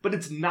look, but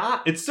it's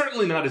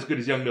certainly not as good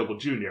as Young Noble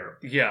Jr.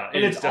 Yeah,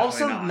 And it's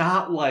also definitely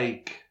not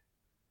like,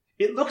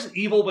 it looks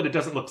evil, but it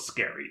doesn't look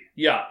scary.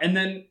 Yeah, and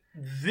then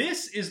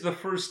this is the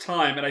first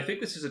time, and I think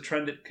this is a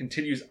trend that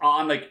continues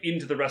on like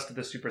into the rest of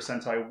the Super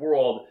Sentai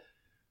world,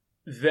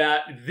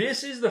 that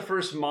this is the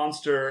first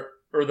monster,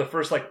 or the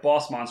first like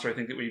boss monster I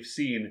think that we've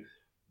seen,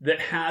 that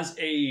has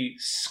a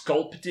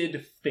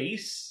sculpted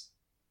face.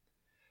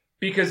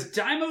 Because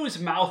Daimo's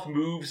mouth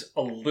moves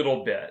a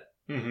little bit,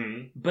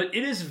 Mm-hmm. but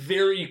it is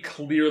very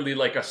clearly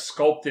like a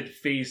sculpted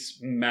face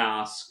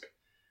mask,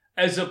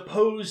 as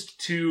opposed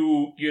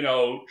to,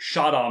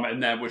 Shadam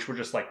and them, which were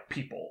just like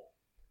people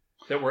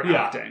that were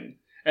acting.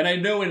 And I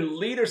know in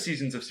later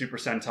seasons of Super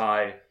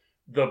Sentai,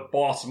 the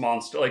boss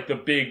monster, like the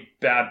big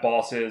bad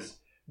bosses,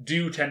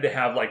 do tend to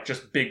have like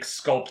just big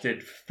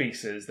sculpted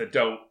faces that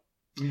don't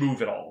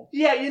move at all.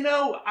 Yeah,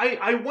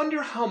 I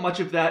wonder how much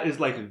of that is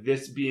like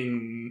this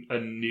being a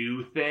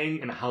new thing,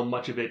 and how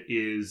much of it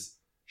is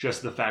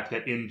just the fact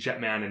that in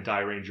Jetman and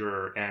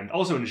Dairanger, and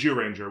also in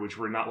Zyuranger, which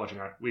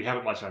we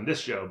haven't watched on this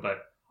show, but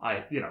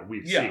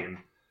we've seen,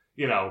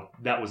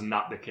 that was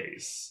not the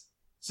case.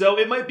 So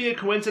it might be a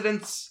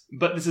coincidence,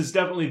 but this is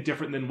definitely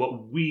different than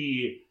what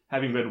we,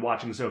 having been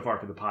watching so far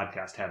for the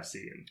podcast, have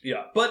seen.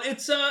 Yeah, but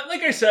it's,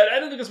 like I said, I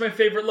don't think it's my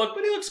favorite look,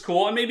 but he looks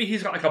cool, and maybe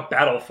he's got like a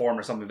battle form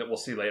or something that we'll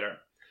see later.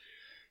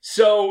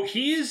 So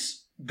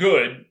he's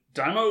good.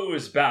 Daimo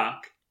is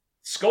back.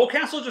 Skull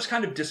Castle just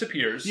kind of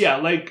disappears. Yeah,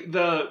 like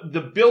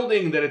the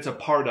building that it's a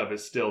part of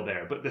is still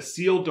there, but the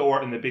seal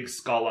door and the big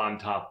skull on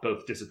top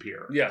both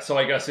disappear. Yeah, so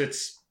I guess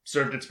it's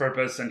served its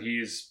purpose, and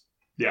he's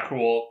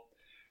cool.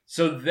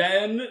 So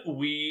then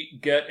we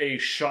get a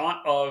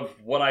shot of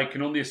what I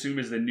can only assume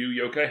is the new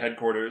yokai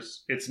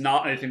headquarters. It's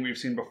not anything we've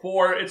seen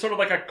before. It's sort of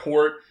like a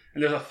court,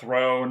 and there's a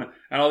throne,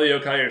 and all the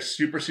yokai are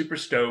super, super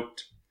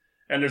stoked.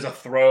 And there's a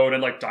throne,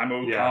 and like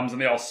Daimo comes,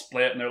 and they all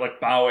split, and they're like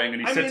bowing,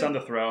 and he sits on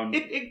the throne.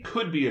 It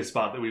could be a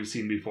spot that we've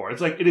seen before.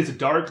 It's like, it is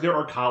dark, there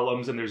are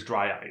columns, and there's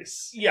dry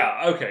ice.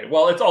 Yeah, okay.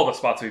 Well, it's all the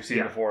spots we've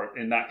seen before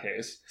in that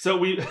case. So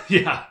we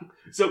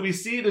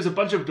see there's a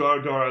bunch of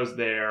Dorodoros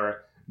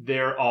there.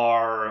 There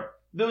are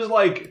those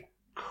like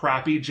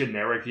crappy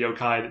generic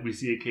yokai that we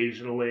see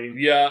occasionally.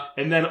 Yeah.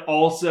 And then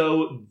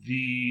also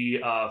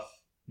the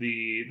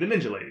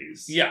ninja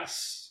ladies.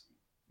 Yes.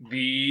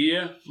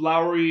 The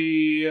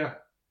flowery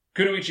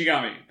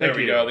Kunoichigami. There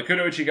we go. The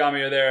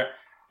Kunoichigami are there.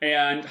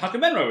 And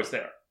Hakumenro is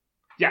there.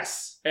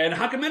 Yes. And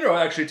Hakumenro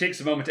actually takes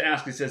a moment to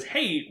ask. He says,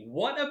 hey,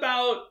 what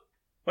about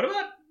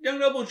Young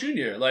Noble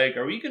Jr.? Like,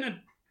 are we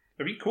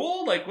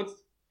cool? Like,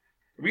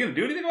 Are we going to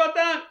do anything about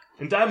that?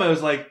 And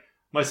Daimyo's like,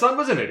 my son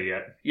was an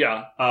idiot.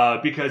 Yeah.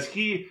 Because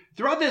he,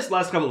 throughout this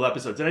last couple of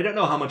episodes, and I don't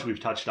know how much we've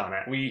touched on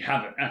it. We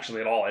haven't,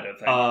 actually, at all, I don't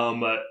think.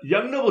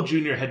 Young Noble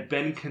Jr. had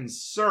been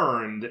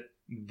concerned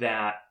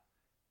that,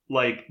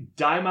 like,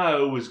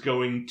 Daimyo was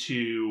going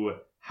to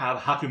have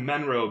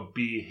Hakumenro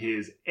be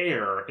his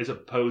heir as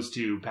opposed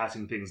to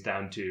passing things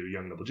down to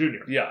Young Noble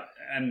Jr. Yeah,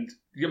 and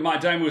my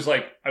Daimyo was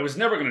like, I was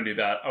never going to do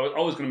that. I was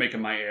always going to make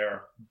him my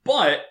heir.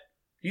 But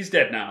he's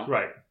dead now.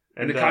 Right.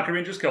 And the Kaku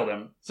Rangers killed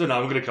him. So now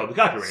I'm going to kill the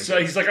Kaku Rangers. So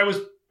he's like, I was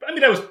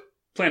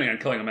planning on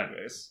killing him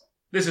anyways.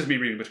 This is me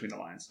reading between the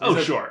lines. Oh,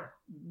 sure.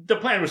 The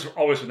plan was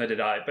always for them to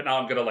die, but now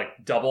I'm going to,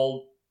 like,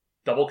 double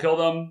kill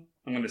them.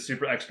 I'm going to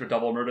super extra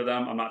double murder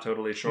them. I'm not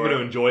totally sure. I'm going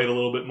to enjoy it a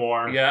little bit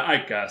more. Yeah, I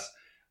guess.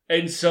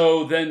 And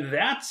so then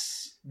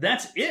that's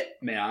it,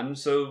 man.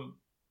 So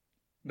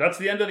that's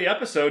the end of the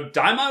episode.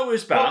 Daimyo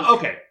is back. Well,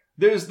 okay.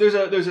 There's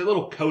a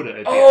little coda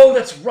at the Oh, end.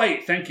 that's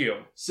right. Thank you.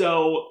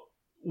 So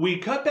we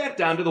cut back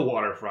down to the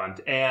waterfront,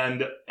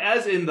 and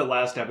as in the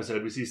last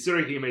episode, we see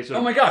Tsuruhime sort of...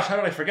 Oh my gosh, how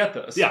did I forget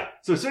this? Yeah,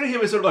 so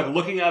Tsuruhime is sort of like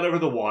looking out over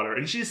the water,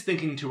 and she's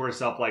thinking to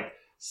herself, like,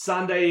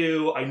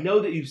 Sandayu, I know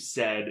that you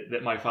said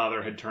that my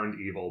father had turned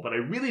evil, but I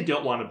really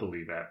don't want to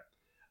believe it.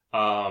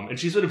 And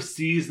she sort of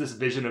sees this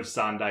vision of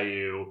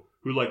Sandayu,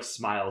 who, like,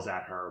 smiles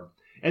at her.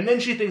 And then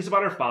she thinks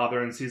about her father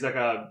and sees, like,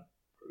 a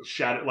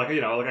shadow, like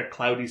a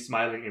cloudy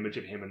smiling image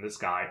of him in the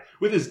sky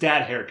with his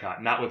dad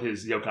haircut, not with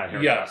his yokai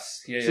haircut.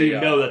 Yes. Yeah, so you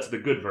know that's the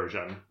good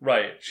version.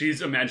 Right.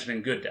 She's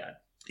imagining good dad.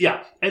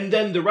 Yeah. And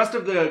then the rest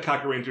of the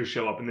Kaku Rangers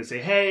show up and they say,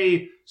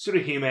 hey,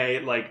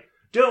 Tsuruhime, like,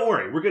 don't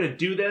worry, we're going to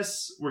do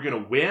this. We're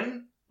going to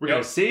win. We're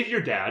going to save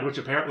your dad, which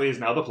apparently is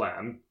now the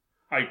plan.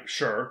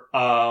 Sure.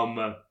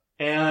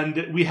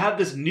 And we have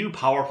this new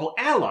powerful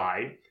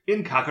ally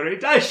in Kakure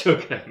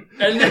Daishogun.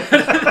 And then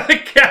the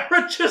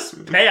camera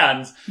just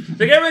pans.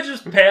 The camera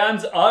just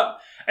pans up,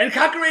 and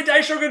Kakure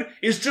Daishogun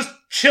is just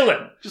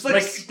chilling. Just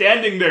like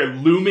standing there,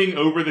 looming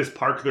over this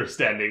park they're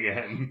standing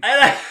in.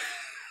 And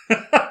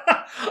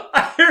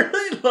I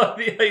really love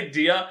the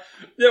idea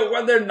that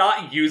when they're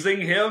not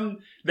using him,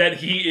 that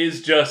he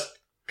is just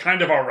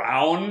kind of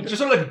around. Just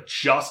sort of like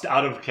just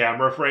out of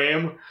camera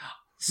frame.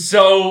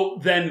 So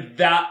then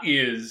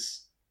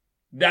that's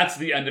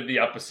the end of the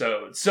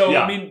episode. So,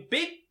 yeah. I mean,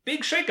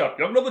 big shakeup.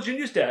 Young Noble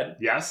Jr.'s dead.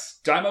 Yes.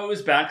 Daimyo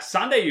is back.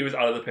 Sandayu is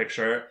out of the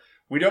picture.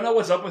 We don't know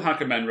what's up with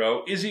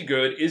Hakumenro. Is he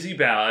good? Is he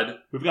bad?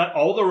 We've got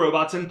all the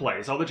robots in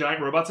place. All the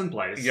giant robots in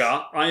place.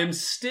 Yeah. I am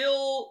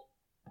still,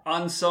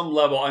 on some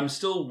level, I'm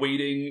still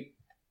waiting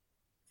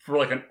for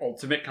like an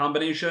ultimate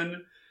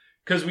combination.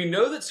 Because we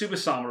know that Super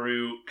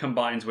Samaru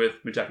combines with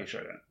Muteki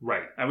Shogun.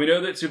 Right. And we know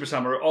that Super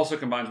Samaru also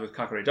combines with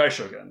Kakure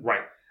Daishogun.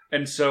 Right.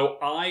 And so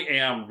I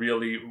am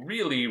really,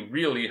 really,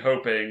 really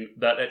hoping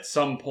that at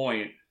some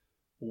point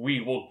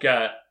we will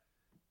get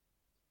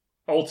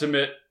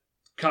ultimate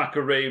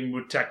Kakure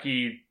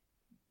Muteki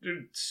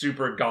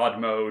super god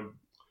mode.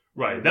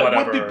 Right.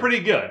 That would be pretty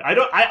good.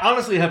 I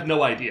honestly have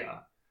no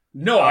idea.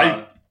 No,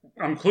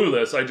 I'm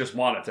clueless. I just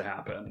want it to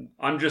happen.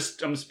 I'm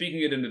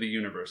speaking it into the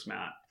universe,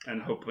 Matt,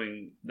 and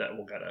hoping that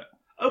we'll get it.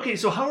 Okay,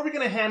 so how are we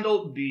going to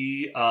handle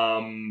the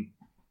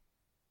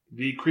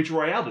Creature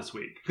Royale this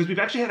week? Because we've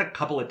actually had a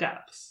couple of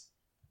deaths.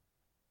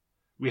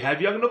 We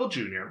have Young Noble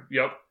Jr.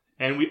 Yep.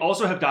 And we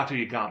also have Dr.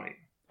 Yagami.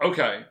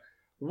 Okay.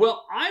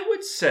 Well, I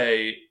would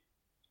say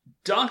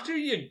Dr.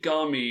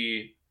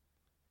 Yagami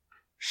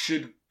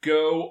should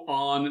go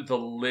on the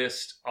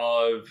list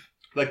of...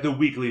 like the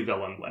weekly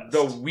villain list.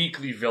 The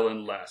weekly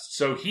villain list.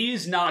 So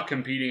he's not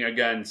competing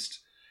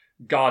against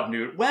God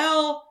Newt.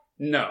 Well,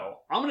 no.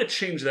 I'm going to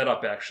change that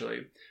up,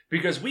 actually.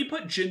 Because we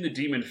put Jin the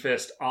Demon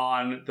Fist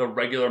on the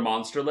regular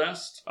monster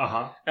list.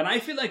 Uh-huh. And I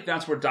feel like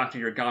that's where Dr.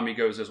 Yagami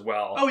goes as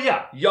well. Oh,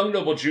 yeah. Young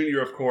Noble Jr.,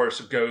 of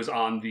course, goes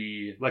on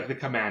the... like the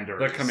commanders.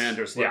 The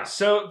commanders list. Yeah.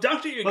 So,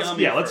 Dr.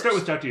 Yagami let's start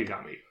with Dr.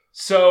 Yagami.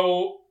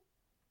 So,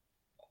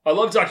 I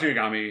love Dr.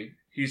 Yagami.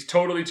 He's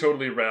totally,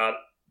 totally rad.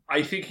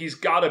 I think he's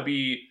got to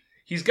be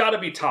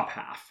top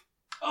half.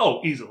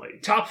 Oh, easily.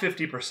 Top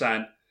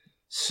 50%.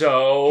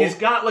 So... he's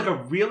got like a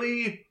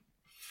really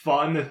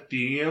fun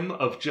theme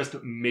of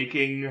just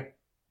making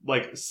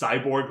like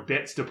cyborg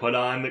bits to put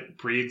on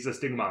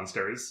pre-existing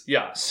monsters.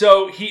 Yeah.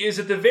 So he is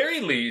at the very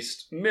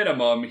least,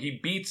 minimum, he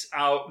beats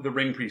out the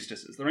Ring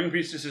Priestesses. The Ring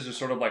Priestesses are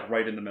sort of like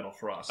right in the middle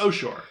for us. Oh,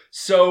 sure.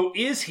 So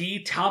is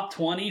he top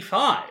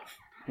 25?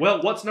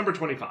 Well, what's number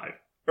 25?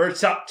 Or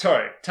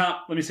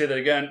let me say that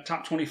again.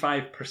 Top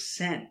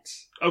 25%.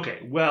 Okay,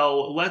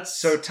 well, let's...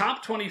 so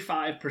top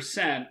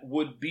 25%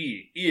 would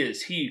be,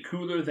 is he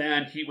cooler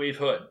than Heatwave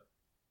Hood?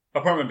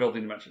 Apartment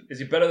Building Dimension. Is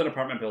he better than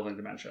Apartment Building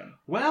Dimension?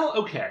 Well,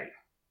 okay.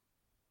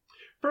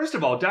 First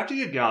of all, Dr.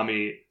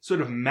 Yagami sort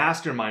of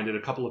masterminded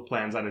a couple of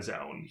plans on his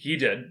own. He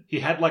did. He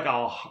had like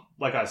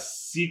a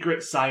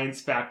secret science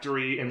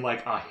factory in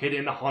like a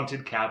hidden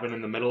haunted cabin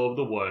in the middle of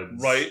the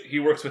woods. Right. He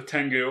works with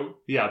Tengu.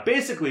 Yeah,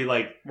 basically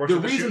like the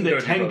reason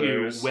that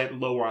Tengu went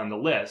lower on the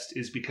list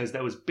is because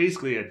that was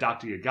basically a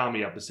Dr.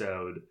 Yagami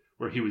episode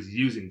where he was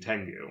using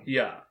Tengu.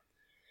 Yeah.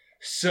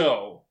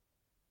 So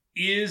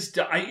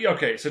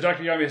Okay, so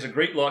Dr. Yagami has a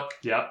great look.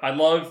 Yeah. I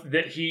love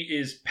that he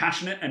is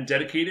passionate and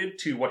dedicated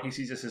to what he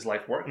sees as his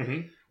life work,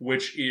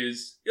 which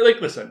is,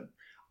 like, listen,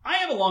 I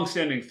have a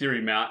long-standing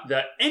theory, Matt,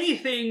 that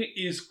anything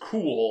is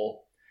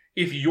cool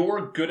if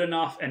you're good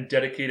enough and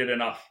dedicated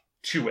enough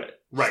to it,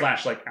 / like,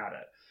 at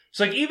it.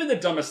 So, like, even the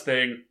dumbest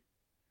thing,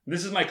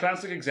 this is my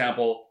classic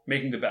example,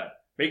 making the bed.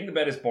 Making the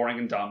bed is boring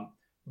and dumb.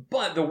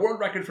 But the world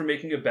record for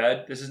making a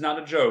bed, this is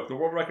not a joke, the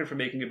world record for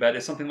making a bed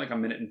is something like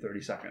 1 minute and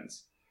 30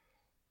 seconds.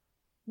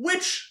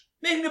 Which,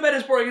 making a bed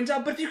is boring and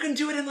dumb, but if you can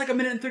do it in like 1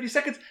 minute and 30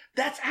 seconds,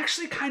 that's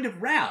actually kind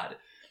of rad.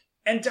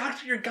 And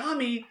Dr.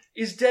 Yagami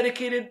is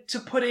dedicated to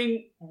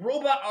putting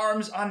robot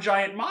arms on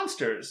giant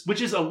monsters.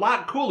 Which is a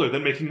lot cooler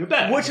than making a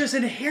bed. Which is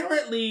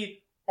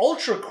inherently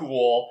ultra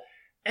cool.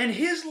 And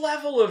his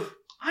level of,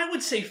 I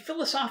would say,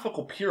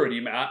 philosophical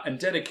purity, Matt, and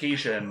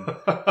dedication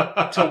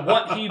to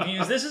what he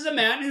views. This is a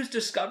man who's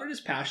discovered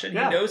his passion.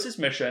 Yeah. He knows his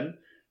mission.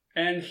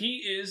 And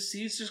he's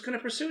just going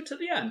to pursue it to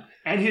the end.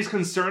 And he's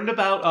concerned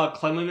about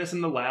cleanliness in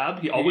the lab.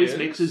 He always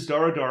makes his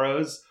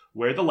Dorodoros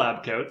wear the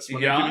lab coats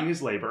when they're doing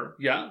his labor.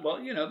 Yeah, well,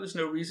 there's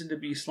no reason to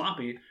be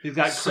sloppy. He's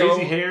got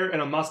crazy hair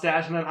and a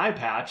mustache and an eye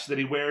patch that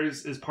he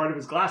wears as part of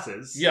his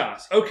glasses.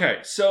 Yes. Okay,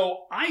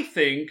 so I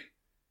think,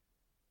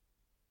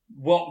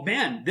 well,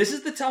 man, this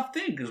is the tough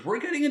thing, because we're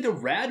getting into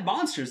rad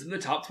monsters in the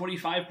top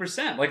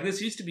 25%. Like,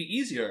 this used to be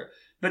easier.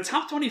 The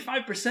top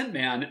 25%,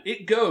 man,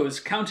 it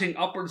goes, counting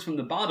upwards from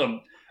the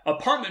bottom,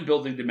 Apartment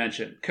Building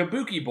Dimension,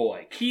 Kabuki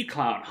Boy, Key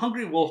Clown,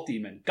 Hungry Wolf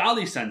Demon,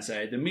 Gali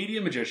Sensei, The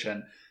Media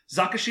Magician,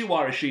 Zakashi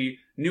Warishi,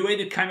 New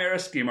Aided Chimera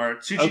Schemer,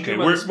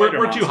 Tsuchiguma the Spider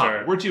we're Monster. too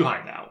high. We're too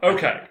high now.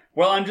 Okay.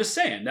 Well, I'm just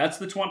saying, that's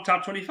the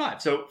top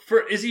 25. So,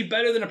 is he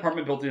better than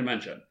Apartment Building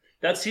Dimension?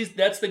 That's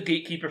the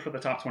gatekeeper for the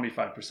top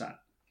 25%.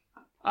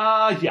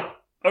 Yeah.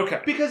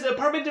 Okay. Because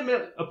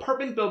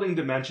Apartment Building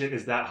Dimension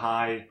is that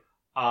high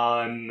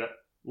on,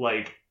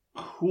 like,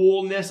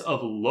 coolness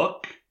of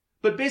look.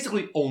 But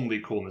basically only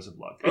coolness of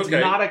look. It's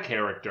not a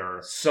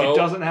character. So it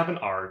doesn't have an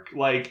arc.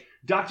 Like,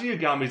 Dr.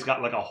 Yagami's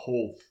got like a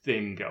whole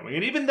thing going.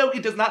 And even though he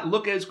does not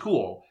look as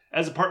cool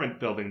as Apartment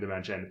Building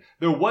Dimension,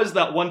 there was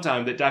that one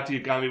time that Dr.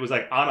 Yagami was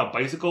like on a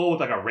bicycle with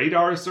like a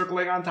radar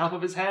circling on top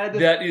of his head.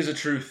 That is a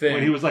true thing.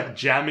 When he was like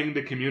jamming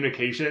the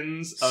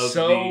communications of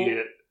So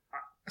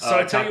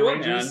I tell you what,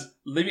 man.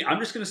 I'm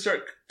just going to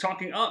start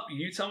talking up.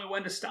 You tell me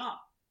when to stop.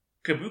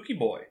 Kabuki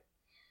Boy.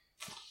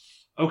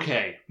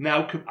 Okay.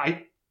 Now,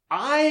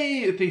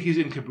 I think he's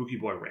in Kabuki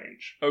Boy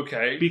range.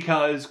 Okay.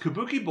 Because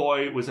Kabuki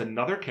Boy was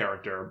another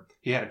character.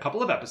 He had a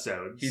couple of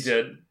episodes. He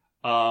did.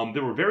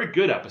 There were very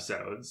good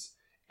episodes.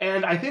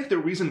 And I think the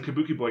reason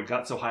Kabuki Boy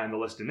got so high on the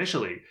list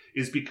initially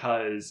is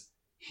because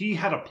he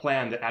had a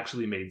plan that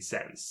actually made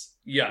sense.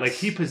 Yes. Like,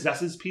 he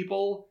possesses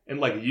people and,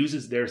 like,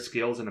 uses their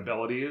skills and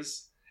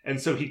abilities.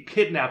 And so he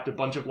kidnapped a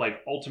bunch of,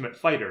 like, ultimate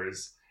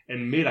fighters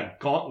and made a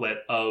gauntlet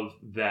of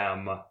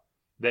them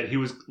that he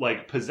was,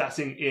 like,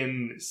 possessing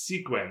in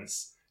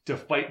sequence to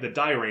fight the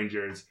Die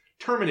Rangers,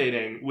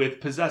 terminating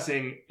with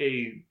possessing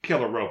a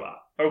killer robot.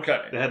 Okay.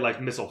 That had,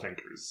 like, missile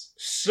fingers.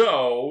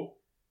 So,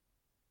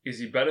 is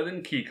he better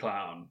than Key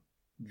Clown?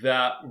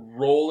 That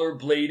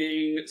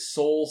rollerblading,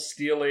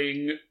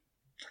 soul-stealing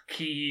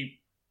key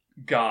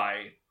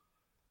guy.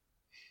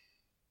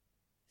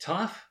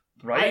 Tough,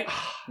 right?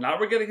 Now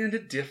we're getting into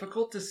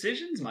difficult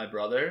decisions, my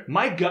brother.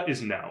 My gut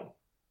is no.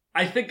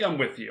 I think I'm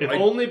with you. If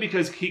only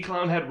because Key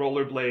Clown had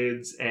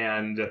rollerblades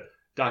and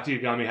Dr.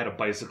 Yagami had a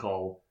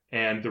bicycle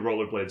and the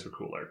rollerblades were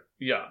cooler.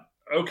 Yeah.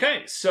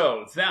 Okay,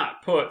 so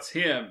that puts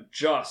him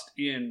just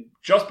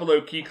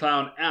below Key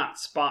Clown at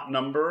spot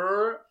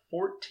number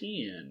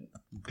 14.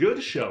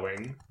 Good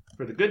showing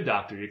for the good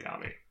Dr.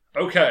 Yagami.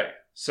 Okay,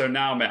 so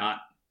now, Matt,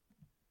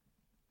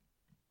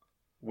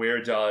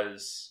 where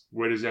does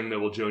Young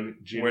Noble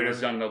Jr. Where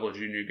does Young Noble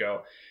Jr.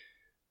 go?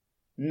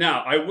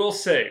 Now, I will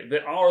say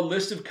that our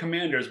list of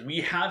commanders,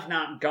 we have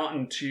not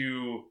gotten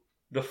to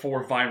the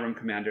 4 Vyram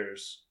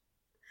commanders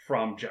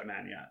from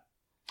Jetman yet.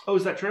 Oh,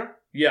 is that true?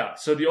 Yeah,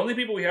 so the only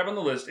people we have on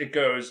the list, it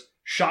goes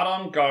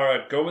Shadam,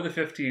 Gara, Goma the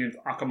 15th,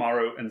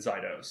 Akamaru, and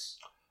Zydos.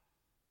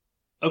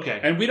 Okay.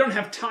 And we don't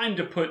have time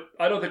to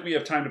I don't think we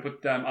have time to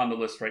put them on the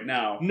list right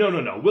now.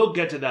 No. We'll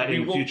get to that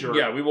in the future.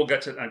 Yeah, we will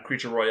get to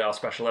Creature Royale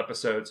special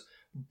episodes.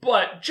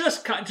 But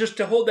just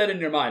to hold that in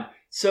your mind.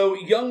 So,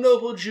 Young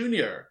Noble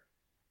Jr.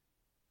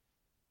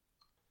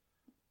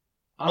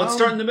 Let's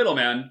start in the middle,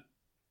 man.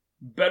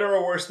 Better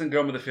or worse than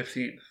Goma the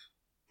 15th?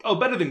 Oh,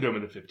 better than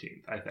Goma the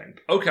 15th, I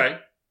think. Okay,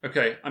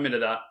 I'm into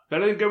that.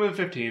 Better than Goma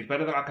the 15th,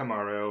 better than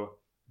Akamaru,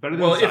 better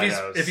than Zydos.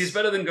 Zydos. If he's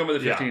better than Goma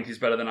the 15th, he's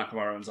better than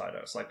Akamaru and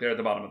Zydos. Like, they're at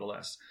the bottom of the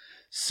list.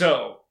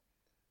 So,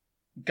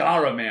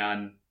 Gara,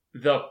 man,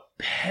 the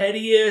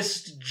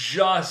pettiest,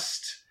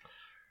 just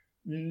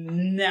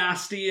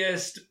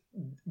nastiest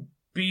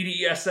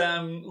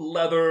BDSM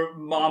leather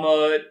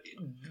mama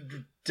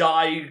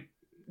tribe.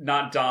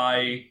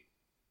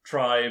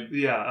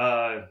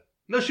 Yeah,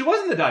 no, she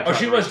wasn't the Die tribe. Oh,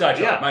 she was Die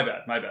tribe. Yeah.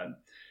 My bad.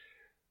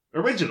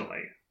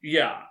 Originally.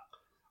 Yeah.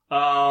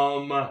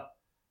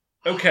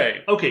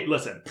 Okay. Okay,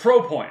 listen.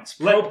 Pro points.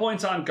 Pro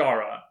points on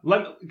Gaara.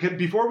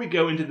 Before we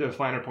go into the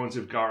finer points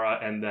of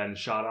Gaara and then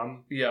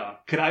Shaddam, Yeah.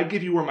 can I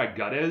give you where my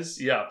gut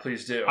is? Yeah,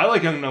 please do. I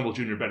like Young Noble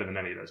Jr. better than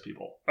any of those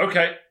people.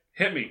 Okay.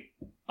 Hit me.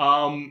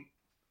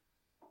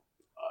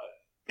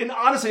 And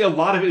honestly, a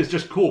lot of it is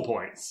just cool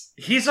points.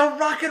 He's a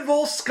rock and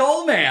roll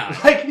skull man.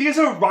 Like, he's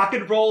a rock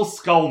and roll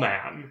skull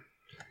man.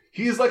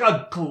 He's like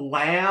a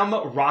glam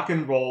rock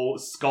and roll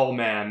skull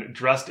man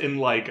dressed in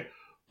like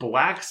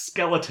black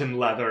skeleton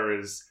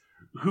leathers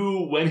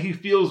who, when he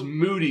feels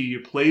moody,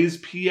 plays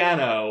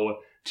piano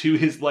to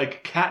his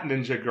like cat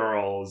ninja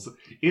girls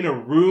in a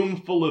room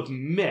full of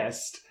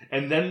mist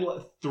and then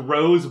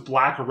throws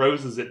black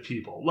roses at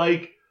people.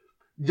 Like,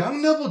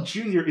 Young Noble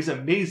Jr. is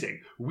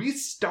amazing. We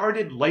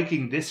started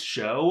liking this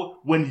show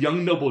when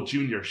Young Noble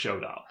Jr.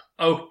 showed up.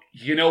 Oh,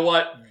 you know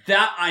what?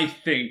 That, I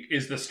think,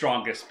 is the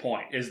strongest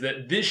point, is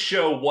that this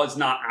show was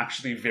not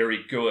actually very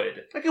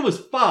good. Like, it was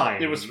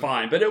fine. It was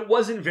fine, but it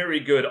wasn't very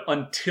good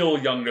until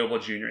Young Noble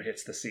Jr.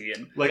 hits the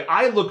scene. Like,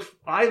 I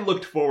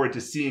looked forward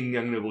to seeing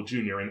Young Noble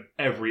Jr. in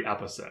every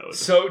episode.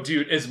 So,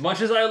 dude, as much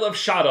as I love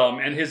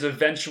Shaddam and his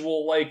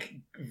eventual, like,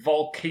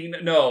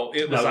 volcano... No,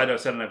 it was Zydo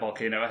set in a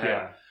volcano ahead.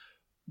 Yeah.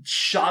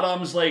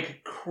 Shaddam's,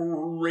 like,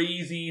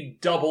 crazy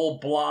double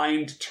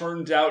blind.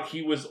 Turned out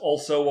he was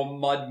also a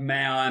mud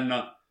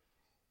man.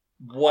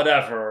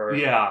 Whatever.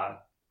 Yeah.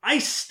 I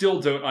still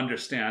don't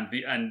understand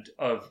the end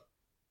of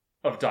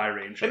Die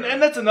Ranger.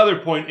 And that's another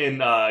point in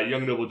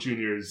Young Noble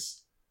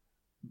Jr.'s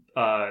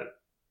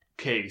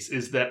case,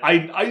 is that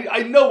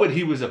I know what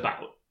he was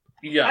about.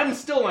 Yeah. I'm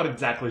still not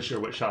exactly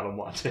sure what Shaddam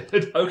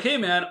wanted. Okay,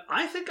 man.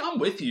 I think I'm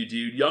with you,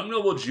 dude. Young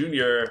Noble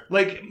Jr.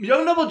 Like,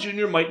 Young Noble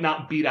Jr. might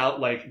not beat out,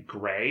 like,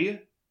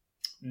 Gray.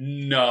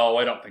 No,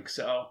 I don't think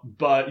so.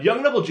 But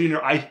Young Noble Jr.,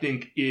 I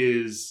think,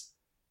 is,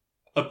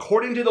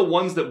 according to the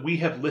ones that we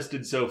have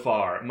listed so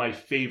far, my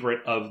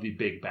favorite of the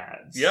big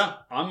bads. Yeah,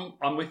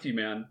 I'm with you,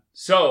 man.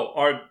 So,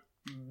 our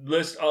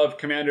list of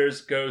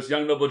commanders goes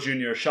Young Noble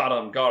Jr.,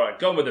 Shaddam, Gaara,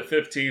 Goma the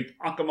 15th,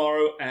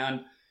 Akamaru,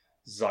 and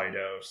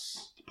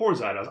Zydos. Poor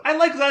Zydos. I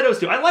like Zydos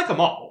too. I like them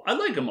all. I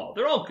like them all.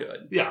 They're all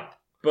good. Yeah.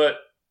 But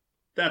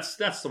that's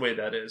the way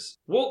that is.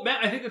 Well,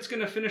 Matt, I think that's going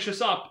to finish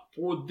us up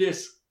for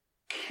this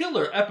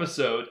killer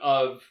episode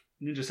of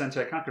Ninja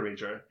Sentai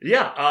Kakuranger.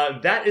 Yeah,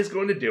 that is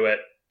going to do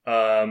it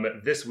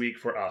this week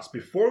for us.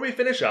 Before we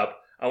finish up,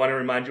 I want to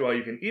remind you all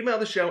you can email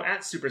the show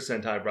at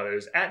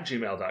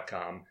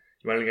supersentaibrothers@gmail.com.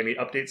 You want to get any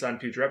updates on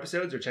future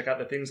episodes or check out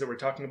the things that we're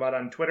talking about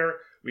on Twitter,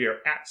 we are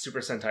at Super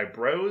Sentai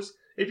Bros.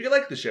 If you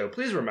like the show,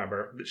 please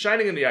remember that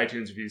shining in the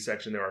iTunes review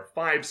section, there are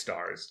 5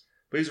 stars.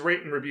 Please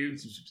rate and review and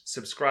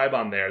subscribe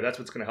on there. That's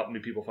what's going to help new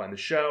people find the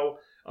show.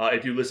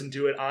 If you listen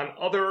to it on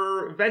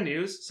other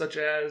venues, such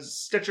as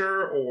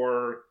Stitcher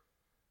or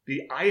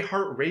the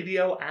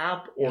iHeartRadio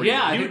app or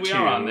YouTube, I think we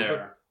are on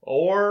there.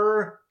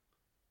 Or,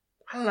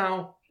 I don't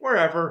know,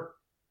 wherever.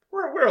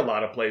 We're a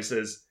lot of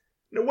places.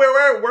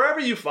 Wherever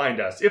you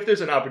find us, if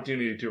there's an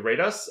opportunity to rate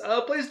us,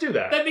 please do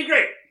that. That'd be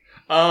great.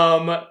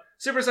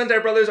 Super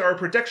Sentai Brothers are a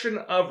production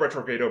of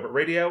Retrograde Orbit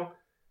Radio.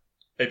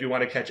 If you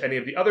want to catch any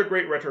of the other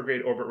great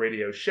Retrograde Orbit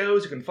Radio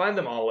shows, you can find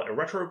them all at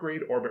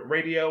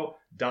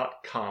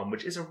retrogradeorbitradio.com,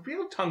 which is a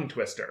real tongue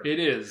twister.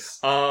 It is.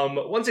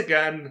 Once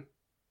again,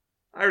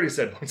 I already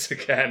said once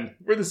again,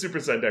 we're the Super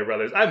Sentai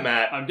Brothers. I'm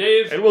Matt. I'm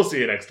Dave. And we'll see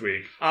you next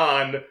week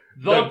on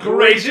The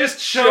Greatest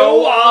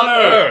Show on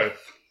Earth.